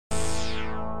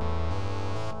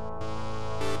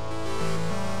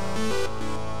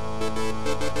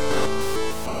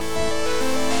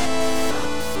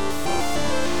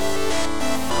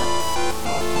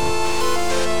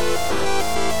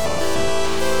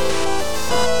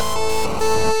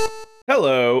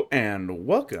and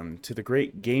welcome to the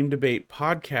Great Game Debate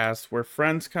podcast, where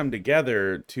friends come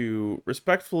together to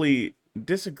respectfully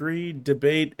disagree,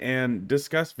 debate, and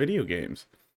discuss video games.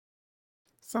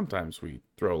 Sometimes we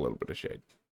throw a little bit of shade.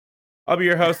 I'll be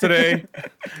your host today,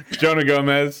 Jonah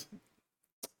Gomez.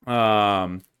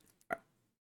 Caden's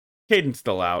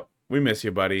still out. We miss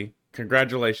you, buddy.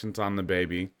 Congratulations on the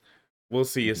baby. We'll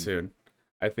see you soon.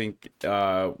 I think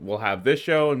we'll have this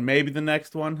show and maybe the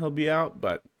next one he'll be out,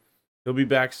 but he'll be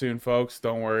back soon, folks.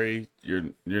 Don't worry.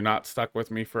 You're not stuck with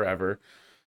me forever.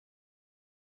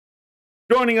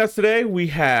 Joining us today, we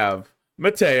have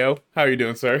Mateo. How are you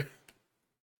doing, sir?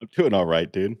 I'm doing all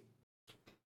right, dude.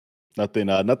 Nothing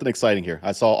exciting here.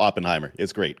 I saw Oppenheimer.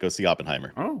 It's great. Go see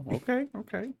Oppenheimer. Oh, okay.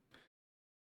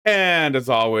 And as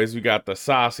always, we got the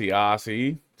saucy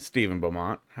Aussie, Stephen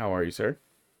Beaumont. How are you, sir?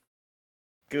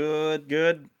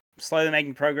 Good. Slowly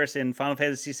making progress in Final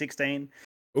Fantasy 16.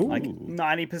 Ooh. Like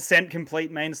 90% complete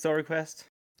main story quest.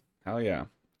 Hell yeah.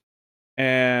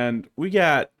 And we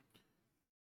got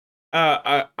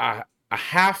a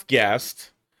half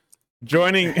guest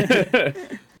joining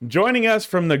joining us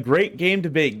from the Great Game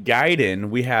Debate Gaiden.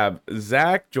 We have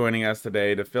Zach joining us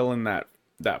today to fill in that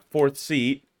fourth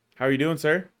seat. How are you doing,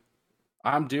 sir?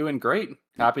 I'm doing great.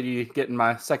 Happy to get in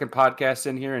my second podcast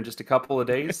in here in just a couple of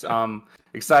days.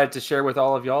 Excited to share with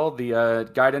all of y'all the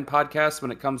Gaiden podcast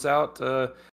when it comes out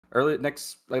early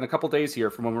next, like in a couple days here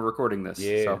from when we're recording this.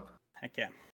 Yeah. So. Heck yeah.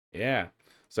 Yeah.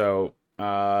 So,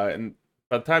 and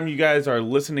by the time you guys are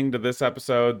listening to this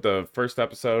episode, the first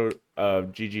episode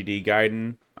of GGD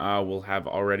Gaiden will have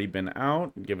already been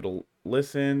out. Give it a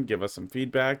listen. Give us some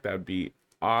feedback. That would be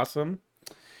awesome.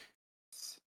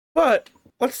 But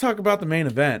let's talk about the main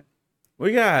event.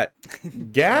 We got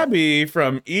Gabby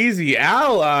from Easy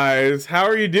Allies. How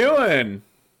are you doing?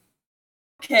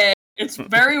 Okay, it's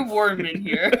very warm in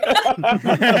here.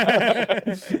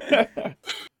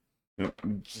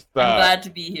 I'm glad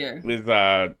to be here.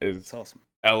 Is awesome.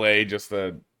 LA just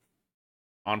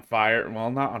on fire? Well,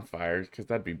 not on fire because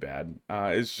that'd be bad.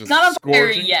 It's just not on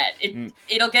scorching. fire yet.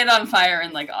 It'll get on fire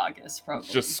in like August, probably.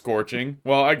 It's just scorching.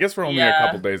 Well, I guess we're only a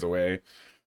couple days away.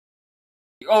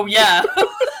 Oh yeah.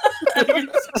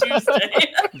 It's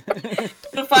Tuesday.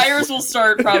 The fires will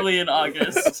start probably in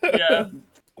August. Yeah.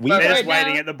 We're just right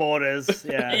waiting now, at the borders.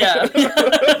 Yeah. Yeah.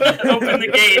 Open the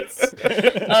gates.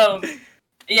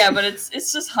 Yeah, but it's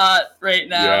just hot right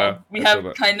now. Yeah, we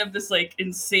have kind of this like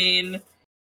insane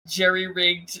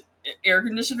jerry-rigged air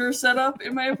conditioner setup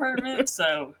in my apartment,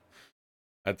 so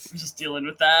I'm just dealing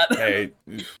with that. Hey,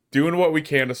 doing what we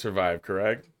can to survive,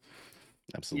 correct?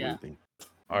 Absolutely. Yeah.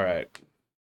 All right.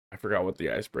 I forgot what the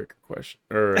icebreaker question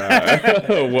or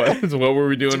what were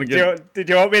we doing again? Did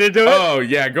you want me to do it? Oh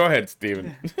yeah, go ahead,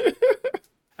 Steven.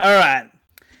 All right.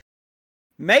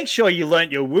 Make sure you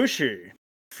learnt your wushu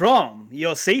from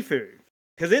your Sifu,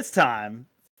 because it's time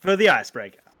for the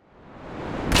icebreaker.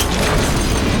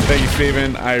 Thank you,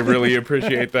 Steven. I really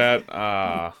appreciate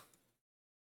that.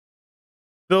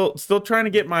 Still trying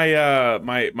to get my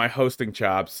my hosting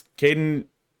chops. Caden,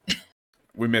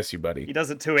 we miss you, buddy. He does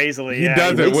it too easily. He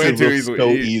does it way too easily. So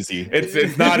easy.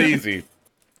 It's not easy.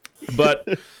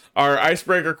 But our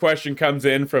icebreaker question comes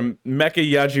in from Mecha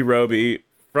Yajirobe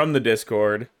from the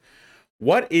Discord.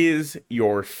 What is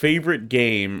your favorite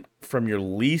game from your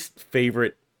least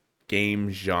favorite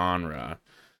game genre?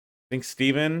 I think,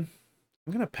 Steven,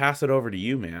 I'm going to pass it over to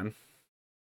you, man.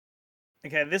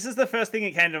 Okay, this is the first thing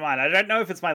that came to mind. I don't know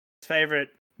if it's my least favorite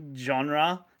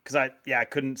genre, because I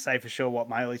couldn't say for sure what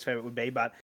my least favorite would be,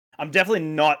 but I'm definitely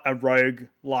not a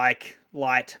rogue-like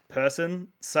light person,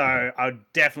 so I would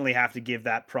definitely have to give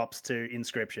that props to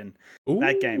Inscription. Ooh.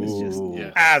 That game is just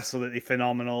Yes. absolutely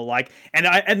phenomenal. Like,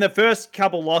 and the first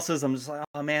couple losses, I'm just like,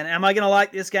 oh man, am I gonna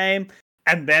like this game?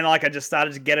 And then like I just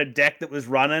started to get a deck that was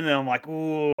running, and I'm like,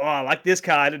 oh, I like this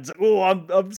card. And it's like, oh,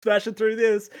 I'm smashing through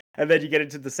this. And then you get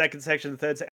into the second section, the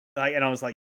third section, and I was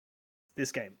like,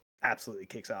 this game absolutely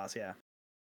kicks ass. Yeah.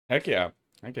 Heck yeah.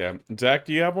 Zach,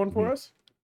 do you have one for us?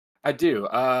 I do.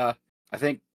 I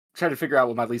think trying to figure out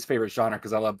what my least favorite genre,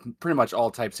 because I love pretty much all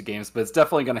types of games, but it's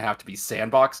definitely going to have to be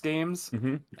sandbox games.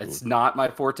 Mm-hmm. It's not my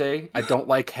forte. I don't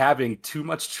like having too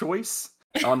much choice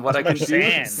on what I can do.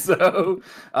 Sand. So,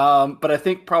 but I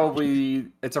think probably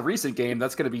it's a recent game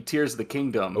that's going to be Tears of the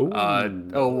Kingdom.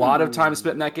 A lot of time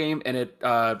spent in that game, and it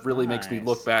really makes me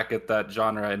look back at that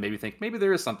genre and maybe think maybe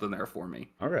there is something there for me.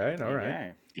 All right.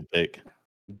 Okay. Good pick.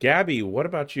 Gabby, what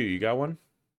about you? You got one?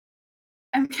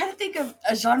 I'm trying to think of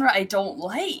a genre I don't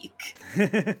like.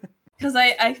 Because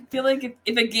I feel like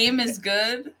if a game is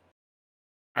good,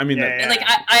 I mean, Yeah. like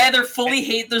I either fully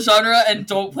hate the genre and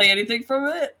don't play anything from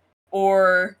it,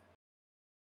 or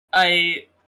I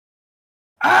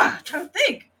Trying to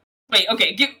think. Wait,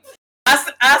 okay,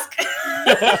 ask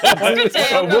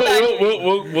Mateo.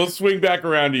 We'll swing back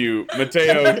around to you,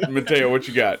 Mateo. Mateo, what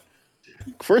you got?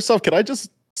 First off, can I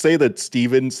just say that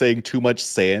Steven saying too much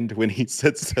sand when he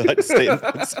said such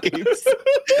statements games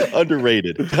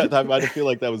underrated. I feel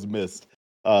like that was missed.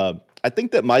 I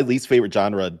think that my least favorite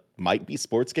genre might be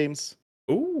sports games.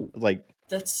 Ooh, like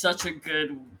that's such a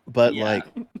good. But I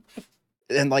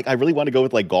really want to go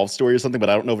with like Golf Story or something, but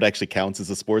I don't know if it actually counts as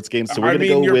a sports game. So we're gonna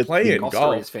go with Golf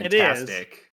Story is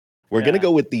fantastic. We're gonna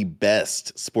go with the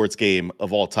best sports game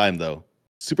of all time, though.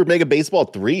 Super Mega Baseball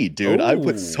 3, dude. I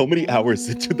put so many hours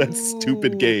into that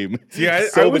stupid game. See, I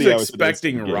was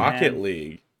expecting Rocket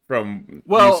League from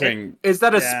you saying. Is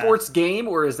that a sports game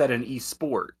or is that an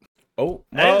e-sport? Oh,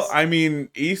 well, I mean,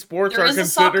 esports are considered a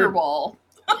soccer ball.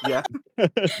 Yeah.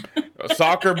 A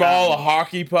soccer ball, a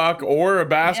hockey puck, or a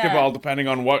basketball, depending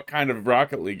on what kind of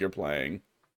Rocket League you're playing.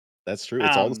 That's true.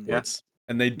 It's all the sports.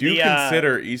 And they do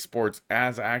consider esports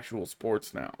as actual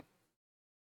sports now.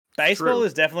 Baseball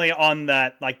is definitely on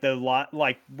that,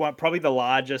 probably the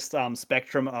largest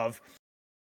spectrum of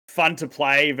fun to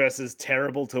play versus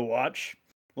terrible to watch.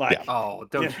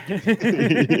 Don't.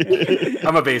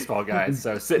 I'm a baseball guy,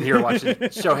 so sitting here watching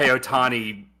Shohei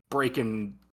Ohtani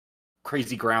breaking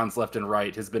crazy grounds left and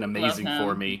right has been amazing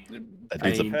for me.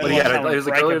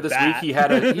 Earlier this week he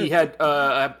had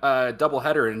a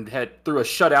doubleheader and threw a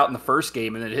shutout in the first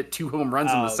game and then hit 2 home runs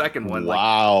in the second one.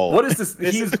 Wow! What is this?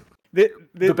 He's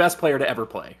the best player to ever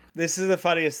play. This is the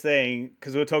funniest thing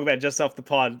because we were talking about just off the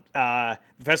pod. The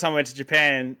first time I went to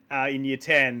Japan in year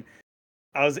 10,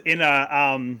 I was in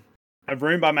a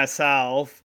room by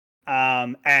myself,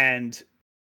 and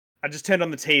I just turned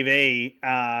on the TV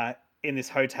in this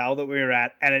hotel that we were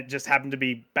at, and it just happened to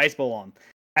be baseball on.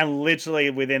 And literally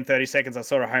within 30 seconds, I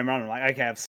saw a home run. I'm like, okay,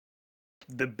 I've seen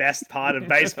the best part of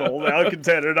baseball. Now I can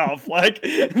turn it off.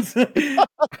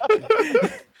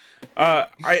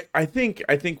 I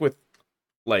think with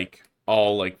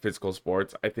all physical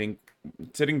sports, I think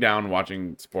sitting down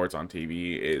watching sports on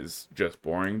TV is just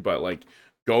boring, but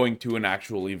going to an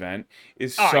actual event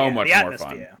is so much more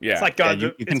fun. Yeah, it's like going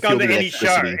to any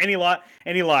show,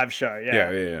 any live show.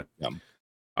 Yeah.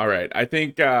 All right, I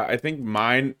think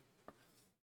mine.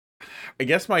 I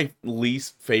guess my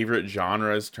least favorite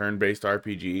genre is turn-based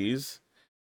RPGs.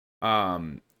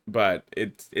 But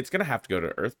it's gonna have to go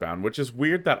to Earthbound, which is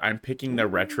weird that I'm picking the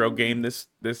retro game this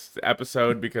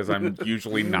episode because I'm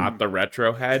usually not the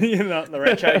retro head. You're not the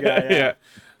retro guy. Yeah.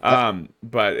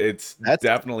 But that's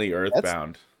definitely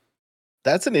Earthbound.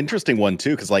 That's an interesting one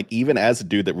too, because even as a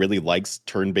dude that really likes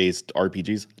turn-based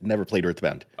RPGs, never played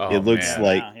Earthbound. Oh, it looks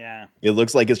man. It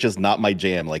looks like it's just not my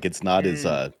jam. It's not as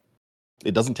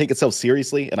it doesn't take itself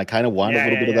seriously, and I kind of want a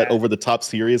little bit of that over-the-top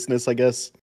seriousness, I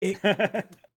guess.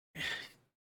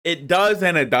 It does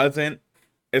and it doesn't.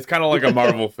 It's kind of like a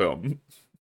Marvel film.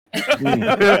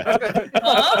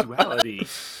 Duality.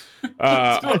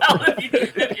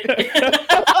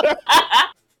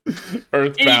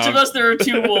 Earthbound. In each of us, there are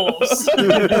 2 wolves.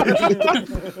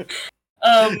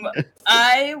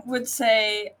 I would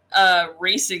say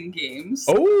racing games.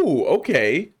 Oh,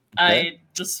 okay. I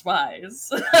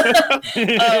despise.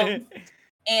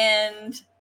 And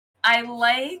I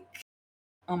like.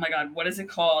 Oh my god, what is it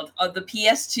called? The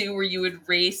PS2 where you would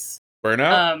race.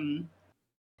 Burnout?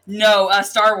 No,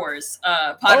 Star Wars.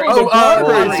 Pod Pod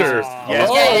Racer.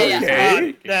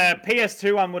 Okay. The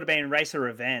PS2 one would have been Racer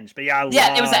Revenge, but it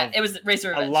was that. It was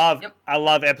Racer Revenge. I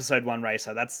love Episode 1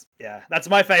 Racer. That's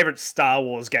my favorite Star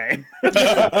Wars game.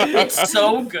 It's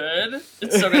so good.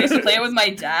 It's so good. I used to play it with my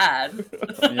dad.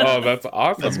 Oh, that's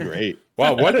awesome. That's great.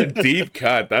 Wow, what a deep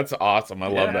cut. That's awesome. I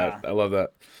love that. I love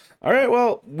that. All right,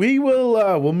 well,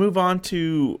 we'll move on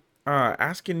to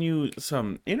asking you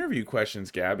some interview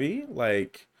questions, Gabby.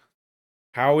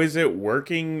 How is it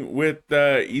working with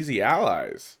Easy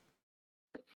Allies?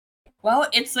 Well,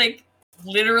 it's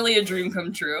literally a dream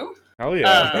come true. Hell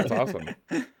yeah, that's awesome.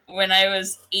 When I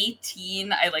was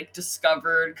 18, I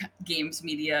discovered games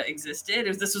media existed.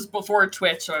 This was before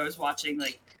Twitch, so I was watching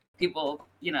people,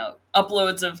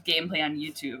 uploads of gameplay on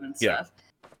YouTube and stuff.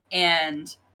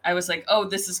 And I was like, oh,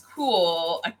 this is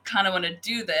cool. I kind of want to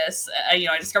do this. I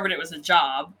discovered it was a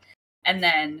job. And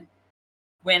then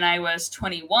when I was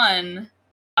 21,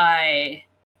 I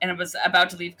was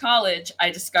about to leave college, I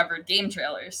discovered game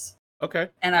trailers. Okay.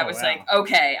 And I was like,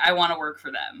 okay, I want to work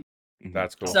for them.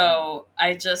 That's cool. So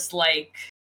I just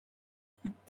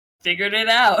figured it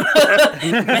out.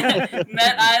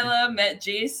 met Isla, met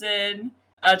Jason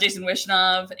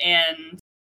Wishnov, and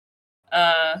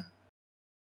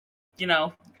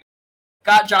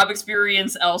got job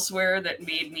experience elsewhere that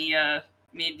made me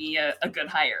made me a good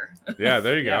hire. Yeah,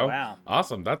 there you Yeah, go. wow.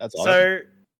 Awesome. That's awesome.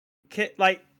 So,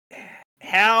 like,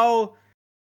 how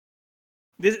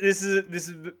this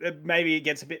is maybe it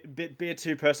gets a bit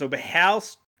too personal, but how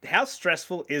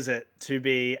stressful is it to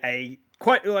be a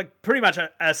quite like pretty much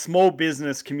a small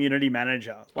business community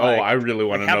manager? Oh, Like, I really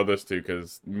want to how- know this too,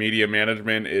 because media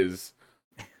management is.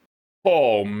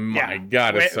 Oh my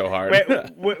God, it's so hard.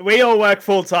 we all work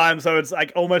full time, so it's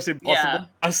like almost impossible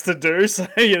for us to do. So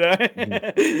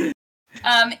I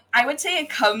would say it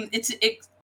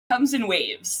comes in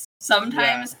waves.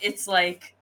 Sometimes it's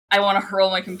like I want to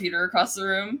hurl my computer across the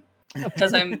room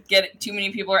because I'm getting too many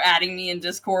people are adding me in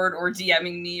Discord or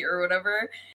DMing me or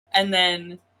whatever. And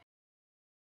then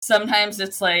sometimes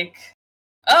it's like,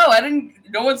 oh,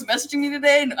 no one's messaging me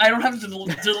today, and I don't have to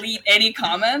delete any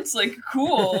comments. Like,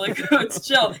 cool, like it's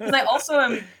chill. Because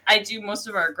I do most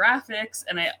of our graphics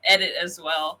and I edit as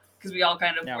well because we all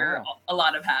kind of wear a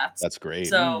lot of hats. That's great.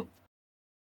 So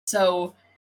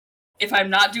if I'm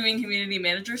not doing community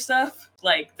manager stuff,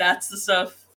 like that's the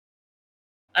stuff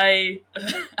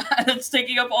that's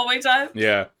taking up all my time.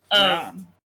 Yeah.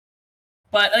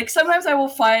 But like sometimes I will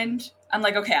find I'm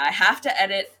like, okay, I have to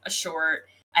edit a short.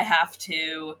 I have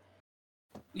to,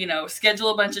 schedule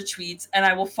a bunch of tweets, and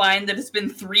I will find that it's been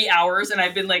 3 hours and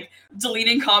I've been like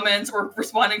deleting comments or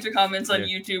responding to comments on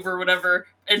YouTube or whatever,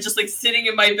 and just like sitting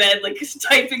in my bed, like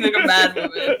typing like a mad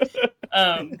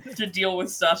woman to deal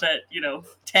with stuff at,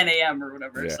 10 a.m. or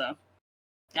whatever. Yeah. So,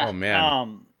 yeah. Oh,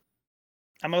 man.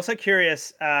 I'm also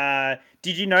curious,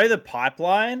 did you know the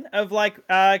pipeline of like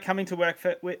coming to work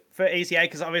for ECA?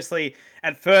 Because obviously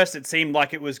at first it seemed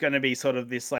like it was going to be sort of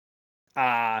this like,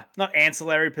 not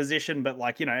ancillary position, but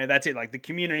like, that's it, like the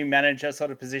community manager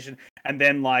sort of position. And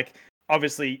then like,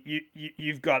 obviously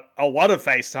you've got a lot of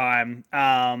FaceTime.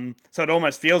 So it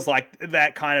almost feels like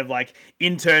that kind of like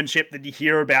internship that you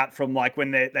hear about from like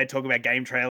when they talk about game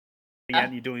trailers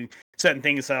and you're doing certain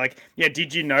things. So like,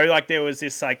 did you know like there was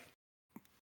this like,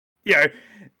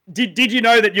 did you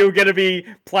know that you were going to be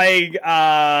playing,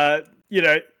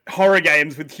 horror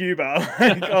games with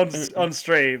Huber on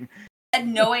stream? I had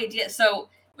no idea. So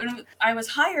when I was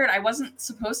hired, I wasn't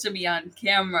supposed to be on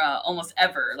camera almost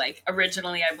ever. Like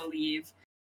originally, I believe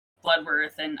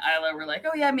Bloodworth and Isla were like,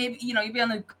 "Oh yeah, maybe you'd be on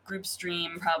the group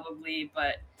stream probably,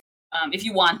 but if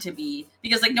you want to be,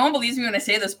 because like no one believes me when I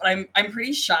say this, but I'm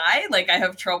pretty shy. Like I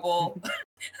have trouble.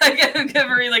 I get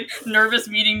very like nervous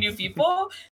meeting new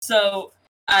people. So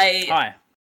Hi.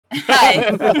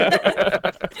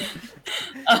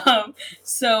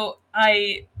 So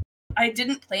I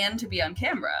didn't plan to be on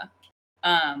camera,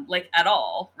 like at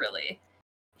all, really.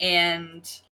 And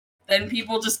then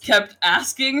people just kept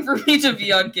asking for me to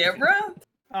be on camera.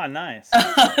 Oh, nice.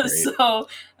 So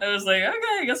I was like,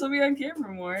 okay, I guess I'll be on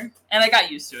camera more. And I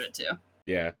got used to it too.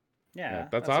 Yeah. Yeah.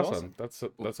 That's awesome. That's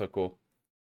so cool.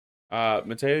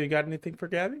 Mateo, you got anything for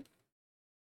Gabby?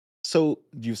 So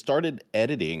you started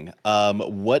editing.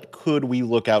 What could we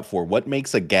look out for? What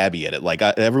makes a Gabby edit? Like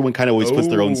everyone kind of always puts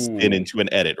their own spin into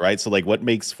an edit, right? So like, what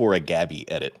makes for a Gabby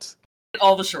edit?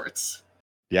 All the shorts.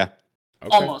 Yeah.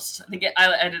 Okay. Almost. I think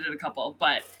I edited a couple,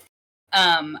 but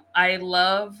I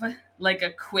love like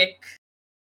a quick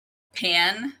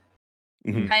pan,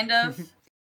 kind of.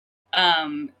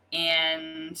 And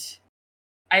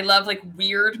I love like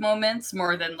weird moments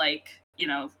more than like,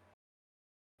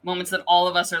 moments that all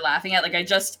of us are laughing at. Like I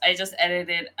just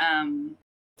edited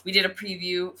we did a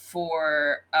preview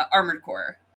for Armored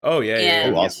Core. Oh yeah,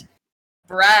 and awesome.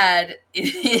 Brad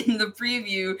in the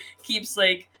preview keeps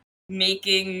like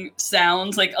making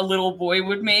sounds like a little boy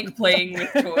would make playing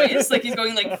with toys. Like he's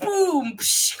going like boom.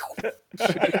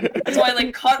 So I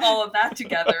like cut all of that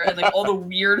together and like all the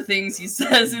weird things he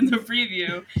says in the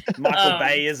preview. Michael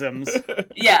Bay-isms.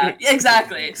 Yeah,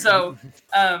 exactly. So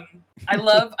I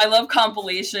love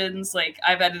compilations. Like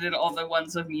I've edited all the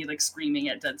ones of me like screaming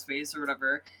at Dead Space or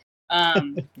whatever.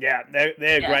 Yeah,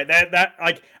 they're great. That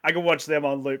like I can watch them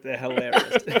on loop. They're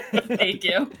hilarious. Thank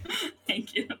you.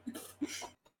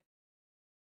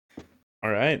 All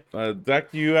right,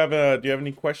 Zach, do you have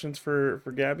any questions for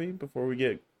Gabby before we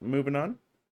get moving on?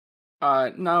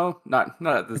 No, not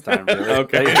at this time. Really.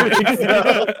 Okay.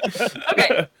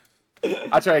 Okay.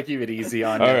 I'll try to keep it easy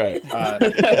on you. All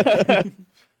right.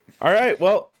 All right.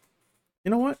 Well, you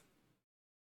know what,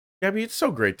 Gabby, it's so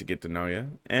great to get to know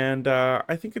you, and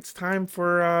I think it's time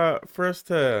for us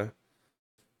to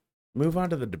move on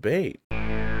to the debate.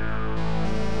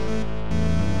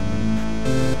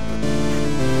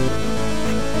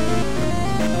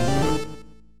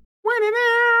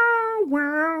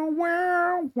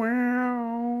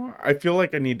 I feel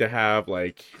like I need to have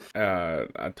like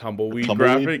a tumbleweed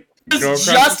Tumbleweed? graphic. I go was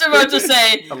across just the about to screen.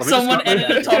 say, Let me someone just-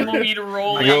 edit a tumbleweed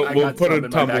roll. I We'll- got, we'll I got put a some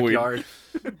in my tumbleweed. backyard.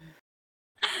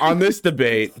 On this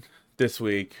debate this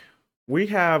week, we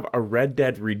have a Red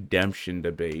Dead Redemption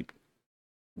debate.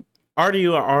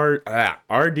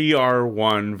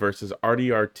 RDR1 versus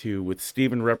RDR2, with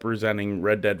Steven representing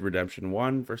Red Dead Redemption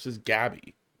 1 versus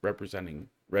Gabby representing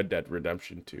Red Dead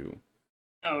Redemption 2.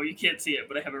 Oh, you can't see it,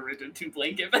 but I have a Red Dead 2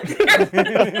 blanket back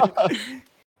there.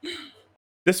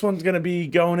 This one's going to be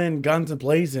going in guns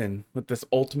a-blazing with this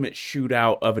ultimate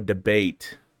shootout of a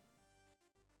debate.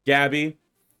 Gabby,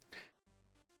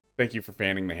 thank you for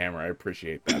fanning the hammer. I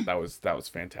appreciate that. That was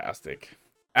fantastic.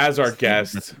 As our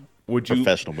guest,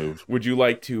 Professional move. would you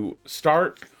like to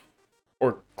start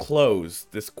or close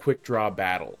this quick draw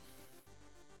battle?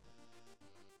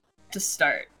 To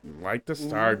start. Like to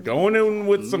start. Going in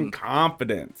with some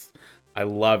confidence. I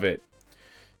love it.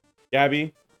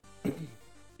 Gabby,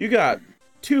 you got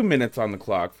 2 minutes on the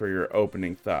clock for your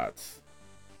opening thoughts.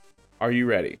 Are you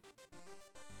ready?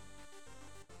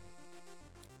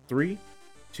 3,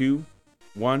 2,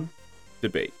 1,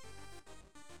 debate.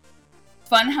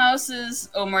 Funhouse's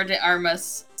Omar de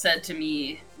Armas said to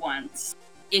me once,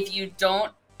 if you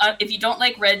don't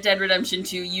like Red Dead Redemption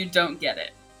 2, you don't get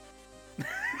it.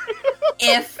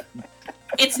 If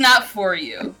it's not for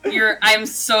you, I'm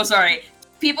so sorry.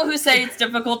 People who say it's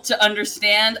difficult to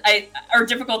understand, or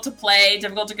difficult to play,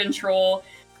 difficult to control,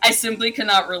 I simply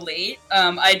cannot relate.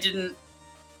 I didn't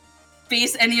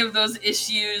face any of those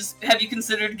issues. Have you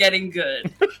considered getting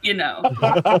good? You know.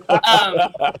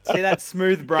 See that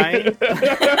smooth brain?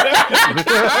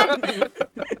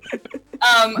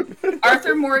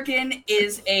 Arthur Morgan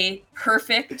is a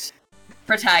perfect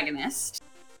protagonist.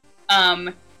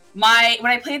 When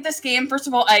I played this game, first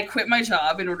of all, I quit my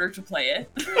job in order to play it.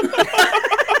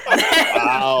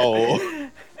 Wow.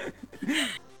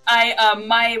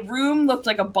 My room looked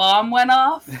like a bomb went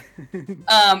off.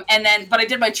 But I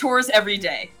did my chores every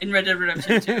day in Red Dead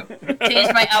Redemption 2.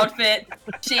 Changed my outfit,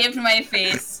 shaved my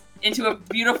face into a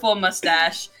beautiful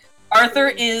mustache. Arthur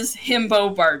is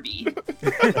himbo Barbie.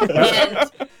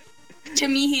 And to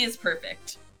me, he is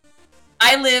perfect.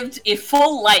 I lived a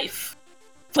full life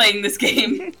playing this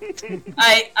game.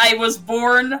 I was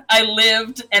born, I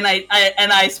lived, and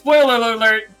I spoiler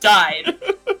alert, died.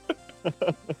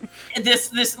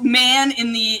 This man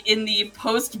in the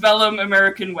post-bellum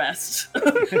American West,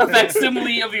 a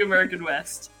facsimile of the American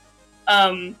West.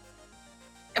 Red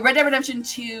Dead Redemption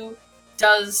 2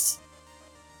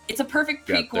 it's a perfect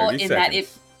prequel in that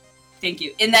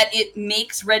it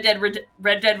makes Red Dead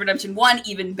Redemption 1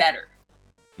 even better.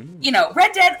 You know,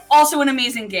 Red Dead, also an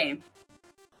amazing game.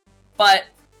 But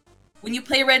when you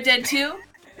play Red Dead 2,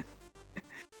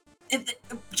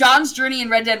 John's journey in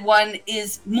Red Dead 1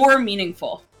 is more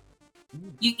meaningful.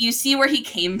 You see where he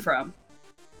came from.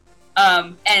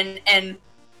 And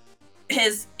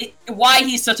why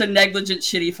he's such a negligent,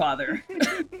 shitty father.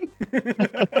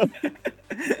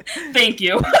 Thank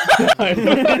you.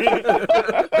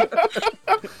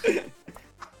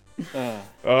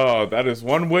 Oh, that is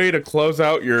one way to close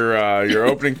out your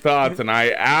opening thoughts, and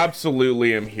I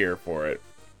absolutely am here for it.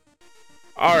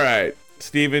 All right,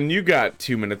 Steven, you got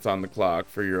 2 minutes on the clock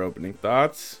for your opening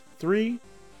thoughts. 3,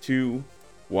 2,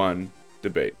 1,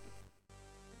 debate.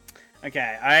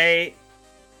 Okay,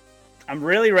 I'm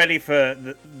really ready for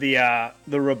the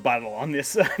rebuttal on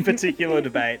this particular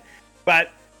debate,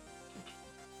 but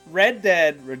Red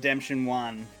Dead Redemption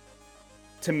 1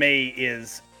 to me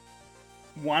is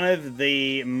one of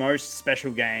the most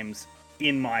special games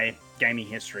in my gaming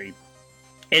history.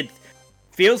 It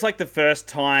feels like the first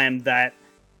time that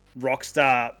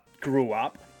Rockstar grew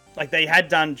up. Like, they had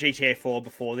done GTA 4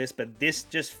 before this, but this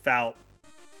just felt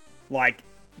like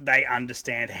they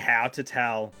understand how to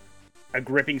tell a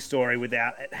gripping story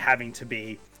without it having to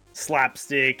be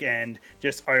slapstick and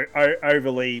just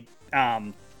overly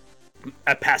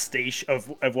a pastiche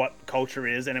of what culture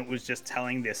is, and it was just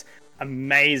telling this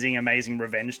amazing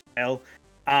revenge tale.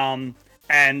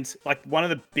 And like, one of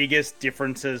the biggest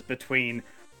differences between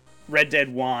Red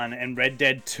Dead 1 and Red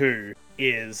Dead 2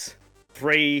 is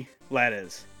 3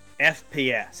 letters: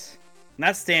 FPS. And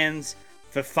that stands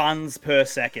for funds per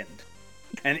second.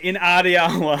 And in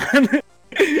RDR1,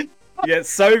 you get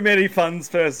so many funds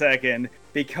per second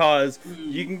because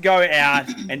you can go out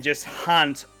and just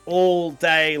hunt all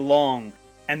day long.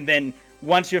 And then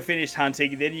once you're finished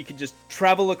hunting, then you can just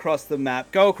travel across the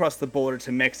map, go across the border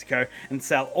to Mexico, and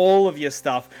sell all of your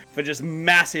stuff for just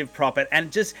massive profit.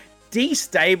 And just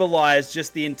destabilize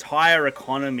just the entire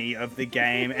economy of the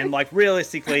game and like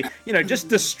realistically, you know, just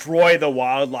destroy the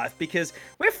wildlife because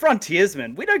we're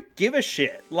frontiersmen. We don't give a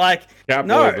shit. Like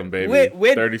Capitalism, no, baby.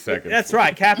 we're 30 seconds. That's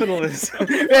right, capitalism.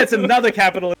 That's another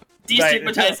capitalism.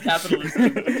 Destigmatize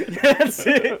capitalism. That's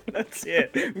it. That's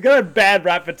it. We've got a bad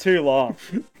rap for too long.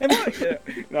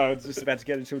 No, I was just about to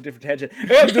get into a different tangent.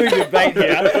 I'm doing the debate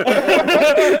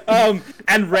here.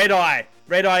 And Red Eye.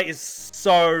 Red Eye is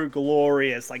so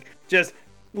glorious. Like, just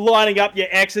lining up your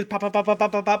X's, pop, pop, pop, pop,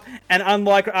 pop, pop, pop. And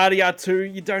unlike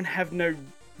RDR2, you don't have no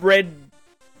red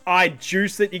eye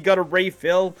juice that you gotta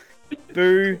refill.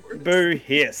 Boo, boo,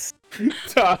 hiss.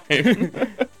 Time.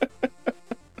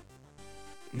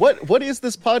 What is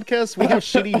this podcast? We have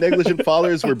shitty, negligent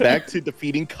followers. We're back to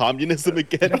defeating communism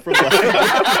again from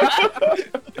last.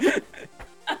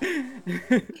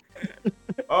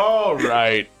 All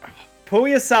right. Pull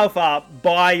yourself up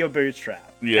by your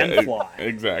bootstrap Yeah, and fly.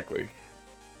 Exactly.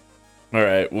 All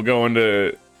right, we'll go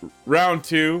into round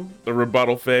 2, the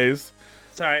rebuttal phase.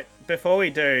 Sorry, before we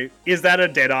do, is that a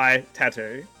Deadeye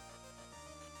tattoo?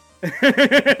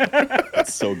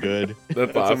 That's so good.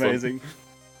 That's That's awesome. amazing.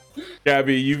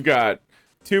 Gabby, you've got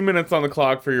 2 minutes on the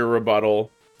clock for your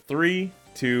rebuttal. 3,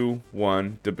 2,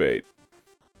 1, debate.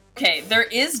 Okay, there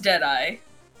is Deadeye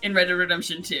in Red Dead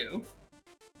Redemption 2.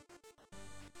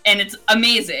 And it's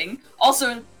amazing.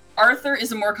 Also, Arthur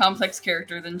is a more complex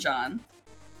character than John.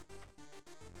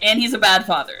 And he's a bad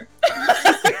father.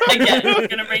 Again, I'm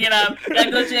gonna bring it up.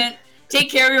 Negligent.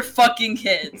 Take care of your fucking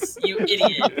kids, you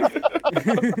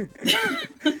idiot.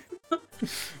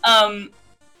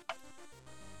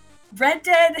 Red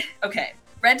Dead. Okay.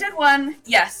 Red Dead 1,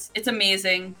 yes, it's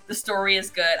amazing. The story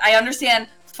is good. I understand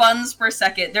funds per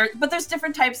second. But there's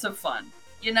different types of fun,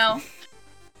 you know?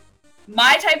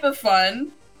 My type of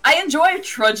fun, I enjoy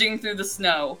trudging through the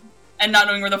snow and not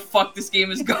knowing where the fuck this game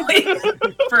is going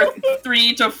for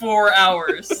 3 to 4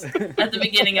 hours at the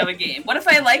beginning of a game. What if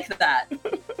I like that?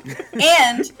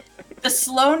 And the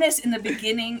slowness in the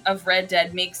beginning of Red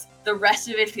Dead makes the rest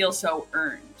of it feel so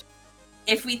earned.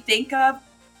 If we think of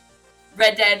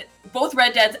Red Dead, both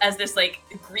Red Deads as this like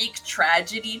Greek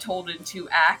tragedy told in 2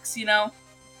 acts, you know?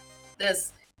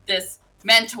 This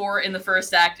mentor in the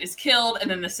first act is killed, and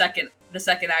then the second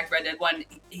act, Red Dead 1,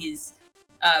 he's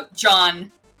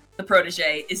John, the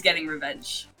protege, is getting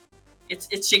revenge.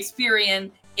 It's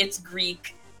Shakespearean, it's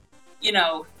Greek, you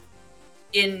know.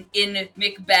 In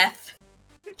Macbeth,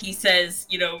 he says,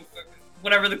 you know,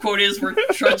 whatever the quote is, we're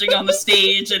trudging on the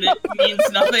stage and it means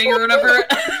nothing or whatever.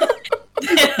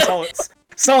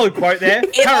 Solid quote there.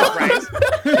 Paraphrase.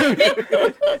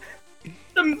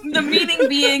 The meaning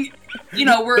being, you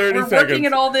know, we're working seconds.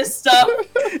 at all this stuff.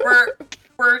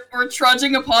 We're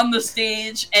trudging upon the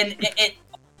stage, and it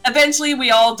eventually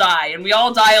we all die, and we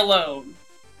all die alone.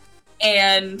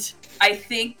 And I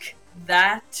think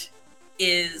that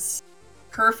is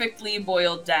perfectly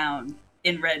boiled down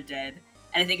in Red Dead,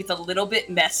 and I think it's a little bit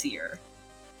messier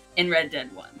in Red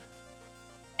Dead 1.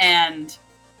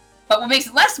 But what makes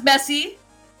it less messy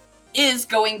is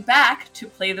going back to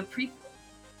play the prequel.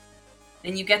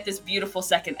 Then you get this beautiful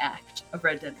second act of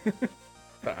Red Dead.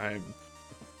 Time.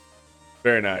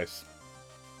 Very nice.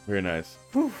 Very nice.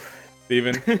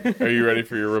 Steven, are you ready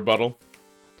for your rebuttal?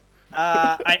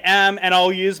 I am, and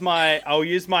I'll use my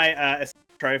assist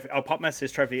trophy. I'll pop my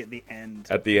assist trophy at the end.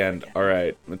 At the end. All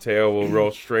right. Mateo will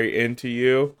roll straight into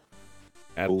you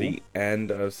at the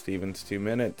end of Steven's 2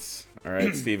 minutes. All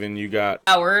right, Steven, you got...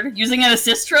 Howard, using an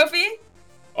assist trophy?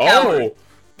 Oh! Howard.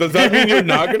 Does that mean you're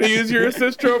not going to use your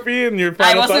assist trophy in your I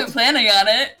final wasn't thoughts? planning on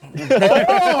it.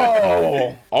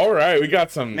 Oh! All right, we got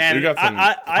some. Man, we got some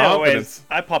I always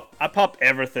confidence. pop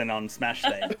everything on Smash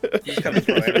Day. Just gotta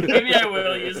throw everything. Maybe I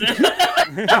will use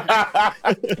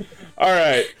it. All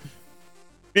right,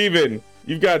 Steven,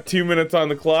 you've got 2 minutes on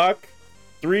the clock.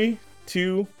 3,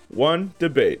 2, 1,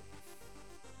 debate.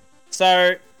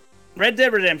 So, Red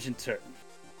Dead Redemption 2.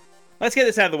 Let's get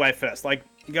this out of the way first. Like,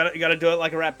 you gotta do it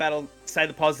like a rap battle. Say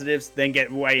the positives, then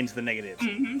get way into the negatives.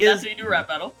 That's what you do, rap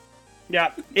battle.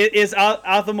 Yeah. Is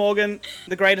Arthur Morgan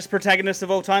the greatest protagonist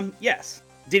of all time? Yes.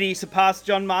 Did he surpass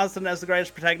John Marsden as the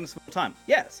greatest protagonist of all time?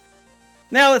 Yes.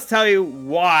 Now let's tell you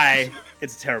why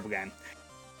it's a terrible game.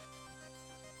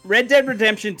 Red Dead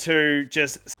Redemption 2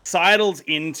 just sidles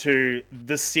into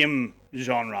the sim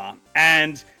genre.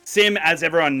 And sim, as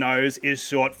everyone knows, is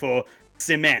short for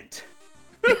cement.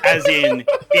 As in,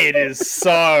 it is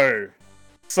so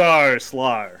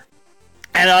slow.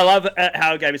 And I love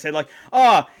how Gabby said, like,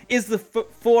 is the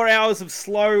 4 hours of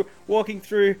slow walking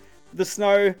through the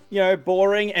snow,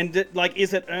 boring? And,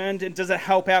 is it earned? And does it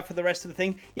help out for the rest of the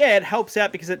thing? Yeah, it helps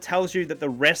out because it tells you that the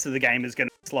rest of the game is going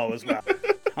to slow as well.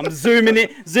 I'm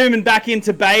zooming back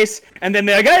into base, and then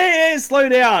they're like, hey, slow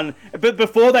down. But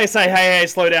before they say, hey,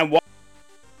 slow down,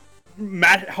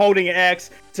 Matt holding X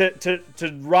to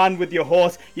run with your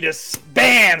horse, you just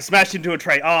bam smash into a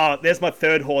tree. Oh, there's my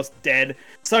third horse dead.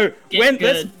 So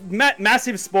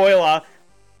massive spoiler,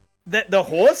 that the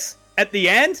horse at the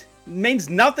end means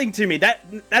nothing to me.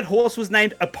 That horse was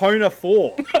named Epona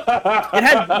 4.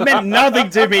 It meant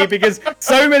nothing to me because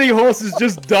so many horses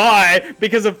just die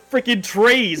because of freaking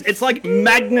trees. It's like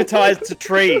magnetized to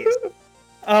trees.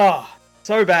 Oh,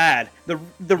 so bad.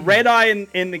 The red eye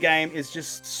in the game is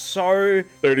just so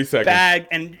 30 seconds. bad,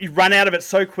 and you run out of it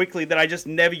so quickly that I just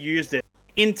never used it.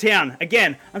 In town,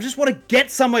 again, I just want to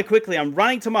get somewhere quickly. I'm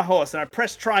running to my horse, and I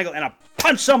press triangle, and I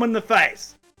punch someone in the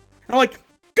face. And I'm like,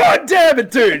 God damn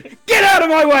it, dude! Get out of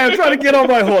my way! I'm trying to get on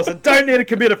my horse. I don't need to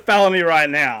commit a felony right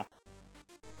now.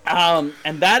 And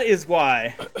that is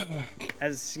why,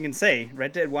 as you can see,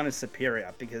 Red Dead 1 is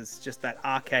superior, because just that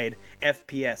arcade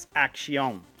FPS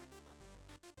action.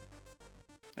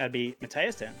 That'd be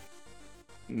Mateo's turn.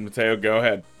 Mateo, go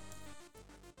ahead.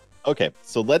 Okay,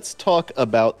 so let's talk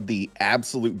about the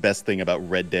absolute best thing about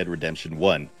Red Dead Redemption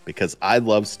 1, because I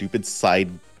love stupid side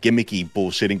gimmicky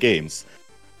bullshitting games.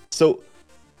 So,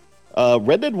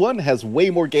 Red Dead 1 has way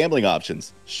more gambling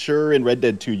options. Sure, in Red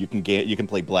Dead 2 you can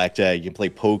play blackjack, you can play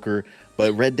poker,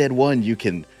 but Red Dead 1 you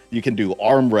can do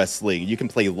arm wrestling, you can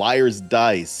play liar's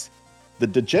dice. The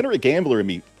degenerate gambler in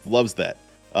me loves that.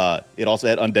 It also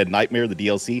had Undead Nightmare, the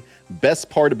DLC. Best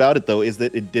part about it though is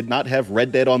that it did not have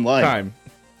Red Dead Online. Time.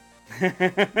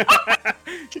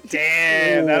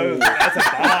 Damn, that's a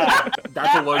bar.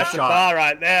 That's a low That's a shot. bar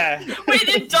right there. Wait,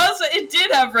 it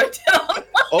did have Red Dead Online.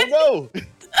 Oh no!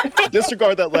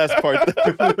 Disregard that last part.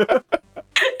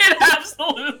 It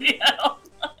absolutely had online.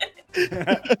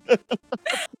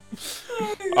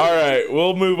 All right,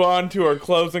 we'll move on to our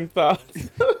closing thoughts.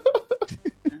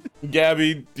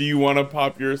 Gabby, do you want to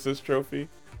pop your assist trophy?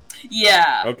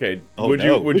 Yeah. Okay. Oh, would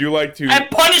no. you like to? I'm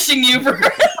punishing you for.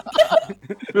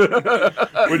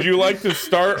 Would you like to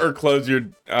start or close your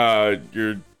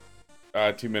 2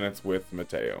 minutes with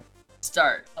Mateo?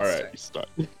 Start. All right. Start.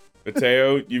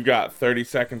 Mateo, you've got 30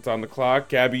 seconds on the clock.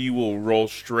 Gabby, you will roll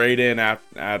straight in at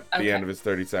the Okay. end of his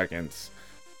 30 seconds.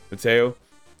 Mateo,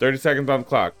 30 seconds on the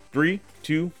clock. 3,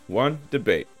 2, 1,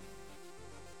 debate.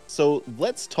 So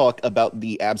let's talk about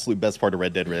the absolute best part of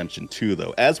Red Dead Redemption 2,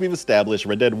 though. As we've established,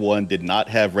 Red Dead 1 did not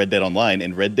have Red Dead Online,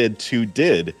 and Red Dead 2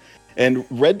 did. And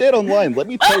Red Dead Online, let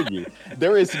me tell you,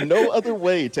 there is no other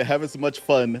way to have as much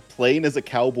fun playing as a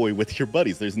cowboy with your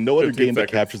buddies. There's no other 15 game that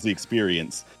seconds. captures the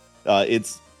experience.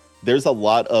 There's a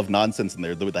lot of nonsense in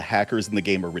there. The hackers in the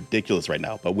game are ridiculous right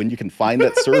now. But when you can find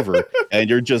that server and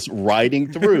you're just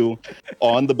riding through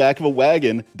on the back of a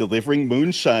wagon, delivering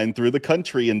moonshine through the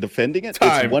country and defending it,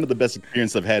 Time. it's one of the best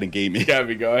experiences I've had in gaming.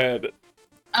 Gabby, go ahead.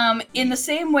 In the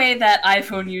same way that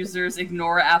iPhone users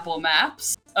ignore Apple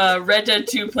Maps, Red Dead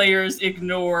 2 players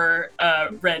ignore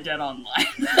Red Dead Online.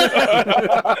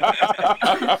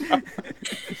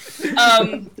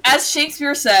 As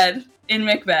Shakespeare said in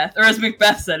Macbeth, or as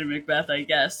Macbeth said in Macbeth, I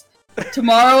guess,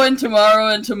 tomorrow and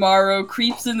tomorrow and tomorrow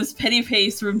creeps in this petty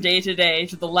pace from day to day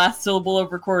to the last syllable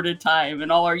of recorded time,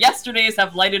 and all our yesterdays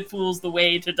have lighted fools the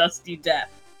way to dusty death.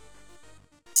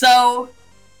 So,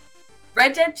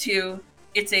 Red Dead 2,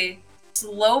 it's a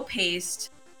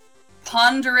slow-paced,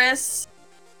 ponderous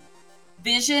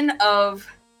vision of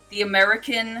the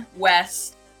American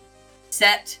West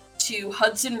set to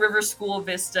Hudson River School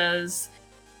vistas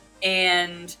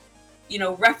and,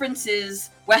 references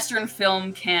Western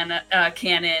film canon.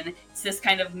 It's this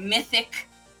kind of mythic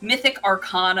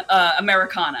arcana,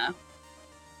 Americana.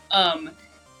 And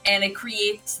it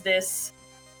creates this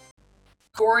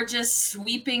gorgeous,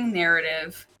 sweeping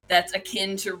narrative that's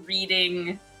akin to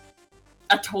reading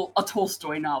a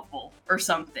Tolstoy novel or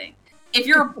something.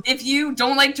 If you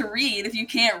don't like to read, if you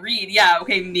can't read, yeah,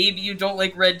 okay, maybe you don't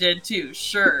like Red Dead 2,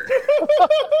 sure.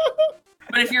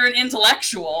 But if you're an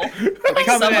intellectual, like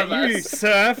some of You us,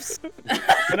 serfs.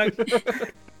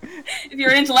 if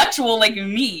you're an intellectual like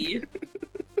me,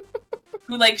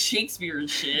 who likes Shakespeare and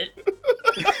shit,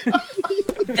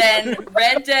 then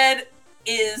Red Dead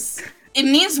it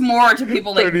means more to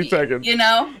people like 30 me. seconds.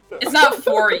 It's not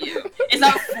for you. It's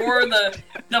not for the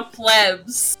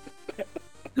plebs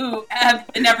who have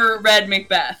never read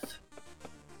Macbeth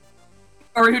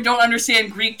or who don't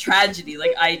understand Greek tragedy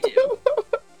like I do.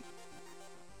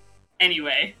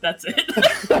 Anyway, that's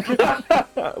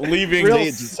it.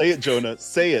 Leaving Say it, Jonah.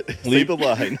 Say it. Say the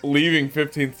line. leaving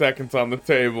 15 seconds on the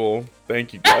table.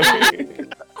 Thank you, Gabby.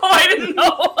 Oh, I didn't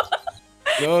know.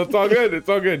 No, it's all good. It's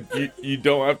all good. You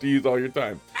don't have to use all your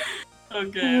time.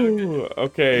 Okay. Ooh,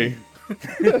 okay.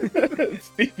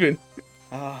 Steven,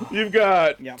 you've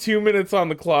got 2 minutes on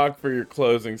the clock for your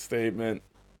closing statement.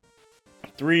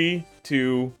 3,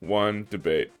 2, 1,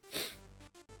 debate.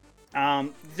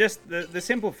 Just the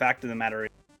simple fact of the matter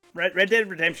is, Red Dead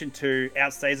Redemption 2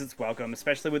 outstays its welcome,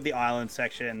 especially with the island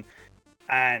section,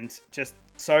 and just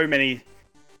so many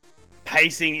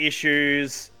pacing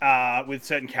issues with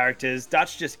certain characters.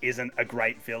 Dutch just isn't a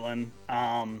great villain.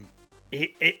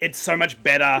 It's so much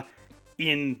better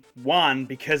in 1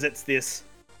 because it's this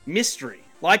mystery,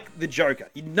 like the Joker.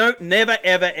 You never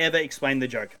ever explain the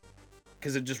Joker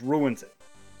because it just ruins it.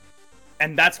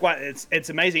 And that's why it's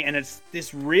amazing, and it's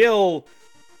this real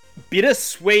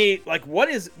bittersweet. Like,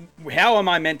 how am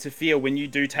I meant to feel when you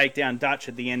do take down Dutch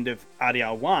at the end of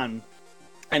RDR1,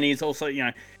 and he's also,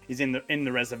 he's in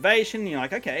the reservation. You're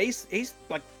like, okay, he's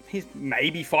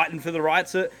maybe fighting for the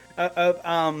rights of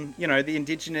the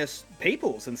indigenous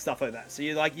peoples and stuff like that. So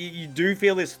you're like, you do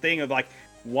feel this thing of like,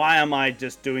 why am I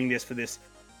just doing this for this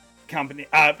company?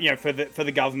 For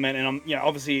the government, and I'm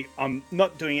obviously I'm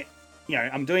not doing it.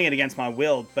 I'm doing it against my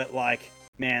will, but like,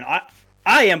 man,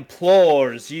 I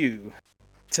implores you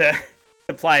to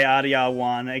play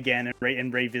RDR1 again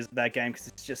and revisit that game because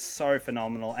it's just so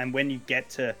phenomenal. And when you get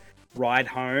to ride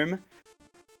home,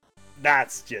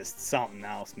 that's just something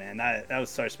else, man. That was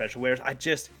so special. Whereas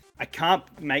I can't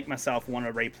make myself want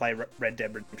to replay Red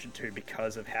Dead Redemption 2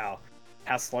 because of how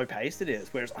slow paced it is.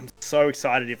 Whereas I'm so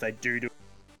excited if they do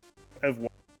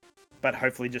but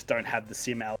hopefully just don't have the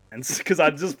sim elements because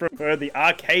I just prefer the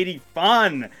arcadey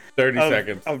fun 30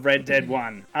 seconds of Red Dead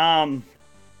 1.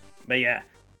 But yeah,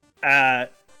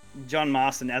 John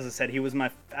Marston, as I said, he was my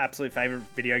absolute favorite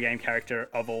video game character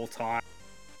of all time.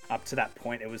 Up to that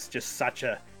point, it was just such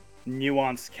a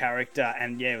nuanced character,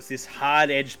 and yeah, it was this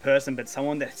hard-edged person, but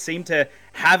someone that seemed to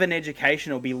have an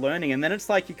education or be learning. And then it's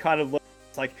like you kind of look,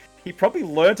 it's like he probably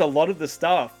learnt a lot of the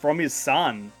stuff from his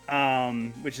son,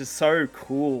 which is so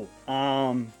cool.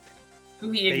 Who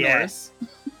he ignores.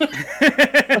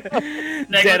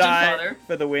 Deadeye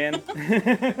for the win.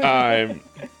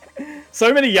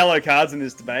 So many yellow cards in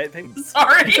this debate.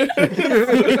 Sorry.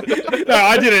 No,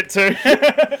 I did it too.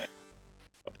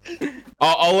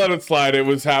 I'll let it slide. It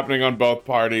was happening on both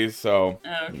parties, so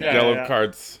yellow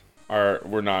cards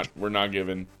we're not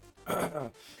given.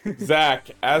 Zach,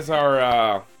 as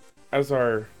our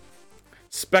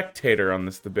spectator on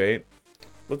this debate,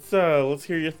 let's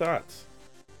hear your thoughts.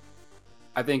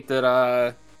 I think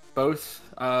that both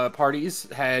parties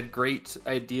had great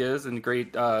ideas and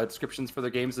great descriptions for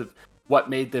their games of what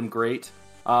made them great.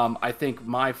 I think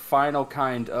my final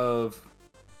kind of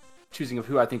choosing of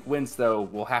who I think wins, though,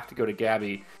 will have to go to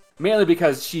Gabby, mainly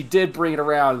because she did bring it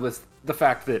around with the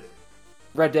fact that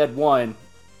Red Dead 1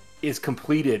 is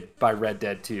completed by Red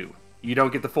Dead 2. You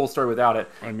don't get the full story without it.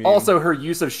 I mean... Also, her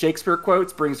use of Shakespeare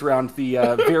quotes brings around the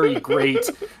very great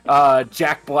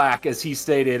Jack Black, as he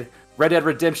stated, Red Dead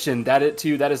Redemption, that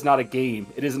is not a game.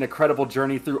 It is an incredible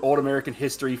journey through old American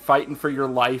history, fighting for your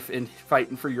life and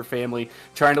fighting for your family,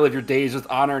 trying to live your days with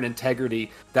honor and integrity.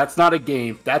 That's not a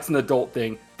game. That's an adult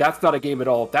thing. That's not a game at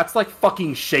all. That's like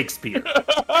fucking Shakespeare.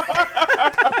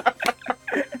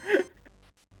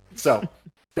 So,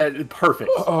 that perfect.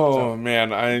 Oh,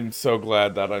 man, I'm so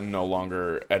glad that I'm no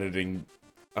longer editing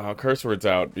curse words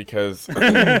out because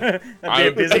that'd be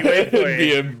a busy week for you. It'd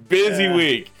be a busy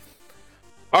week.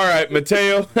 All right,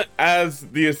 Mateo, as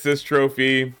the assist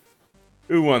trophy,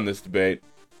 who won this debate?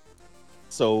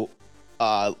 So,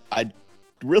 I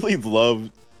really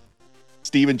love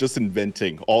Steven just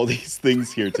inventing all these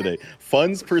things here today.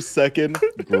 Funds per second,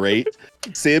 great.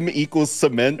 Sim equals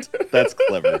cement, that's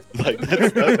clever. Like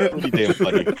that's pretty damn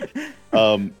funny.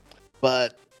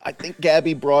 But I think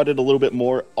Gabby brought it a little bit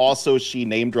more. Also, she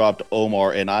name dropped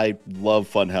Omar, and I love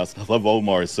Funhouse. I love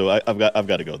Omar, so I've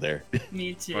got to go there.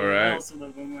 Me too. All right. I also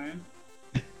love Omar.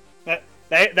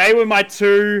 They were my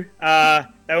two.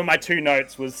 They were my two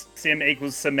notes. Was sim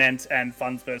equals cement and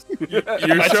funds first.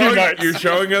 You're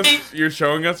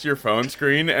showing us your phone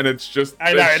screen, and it's just.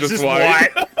 I know it's just white.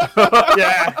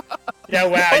 Yeah.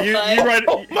 Wow.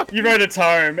 You wrote a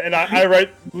tome, and I wrote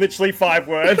literally 5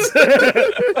 words.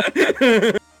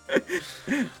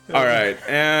 All right,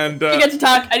 and we get to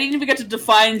talk. I didn't even get to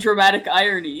define dramatic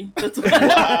irony. That's what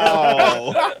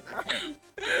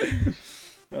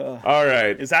Wow. All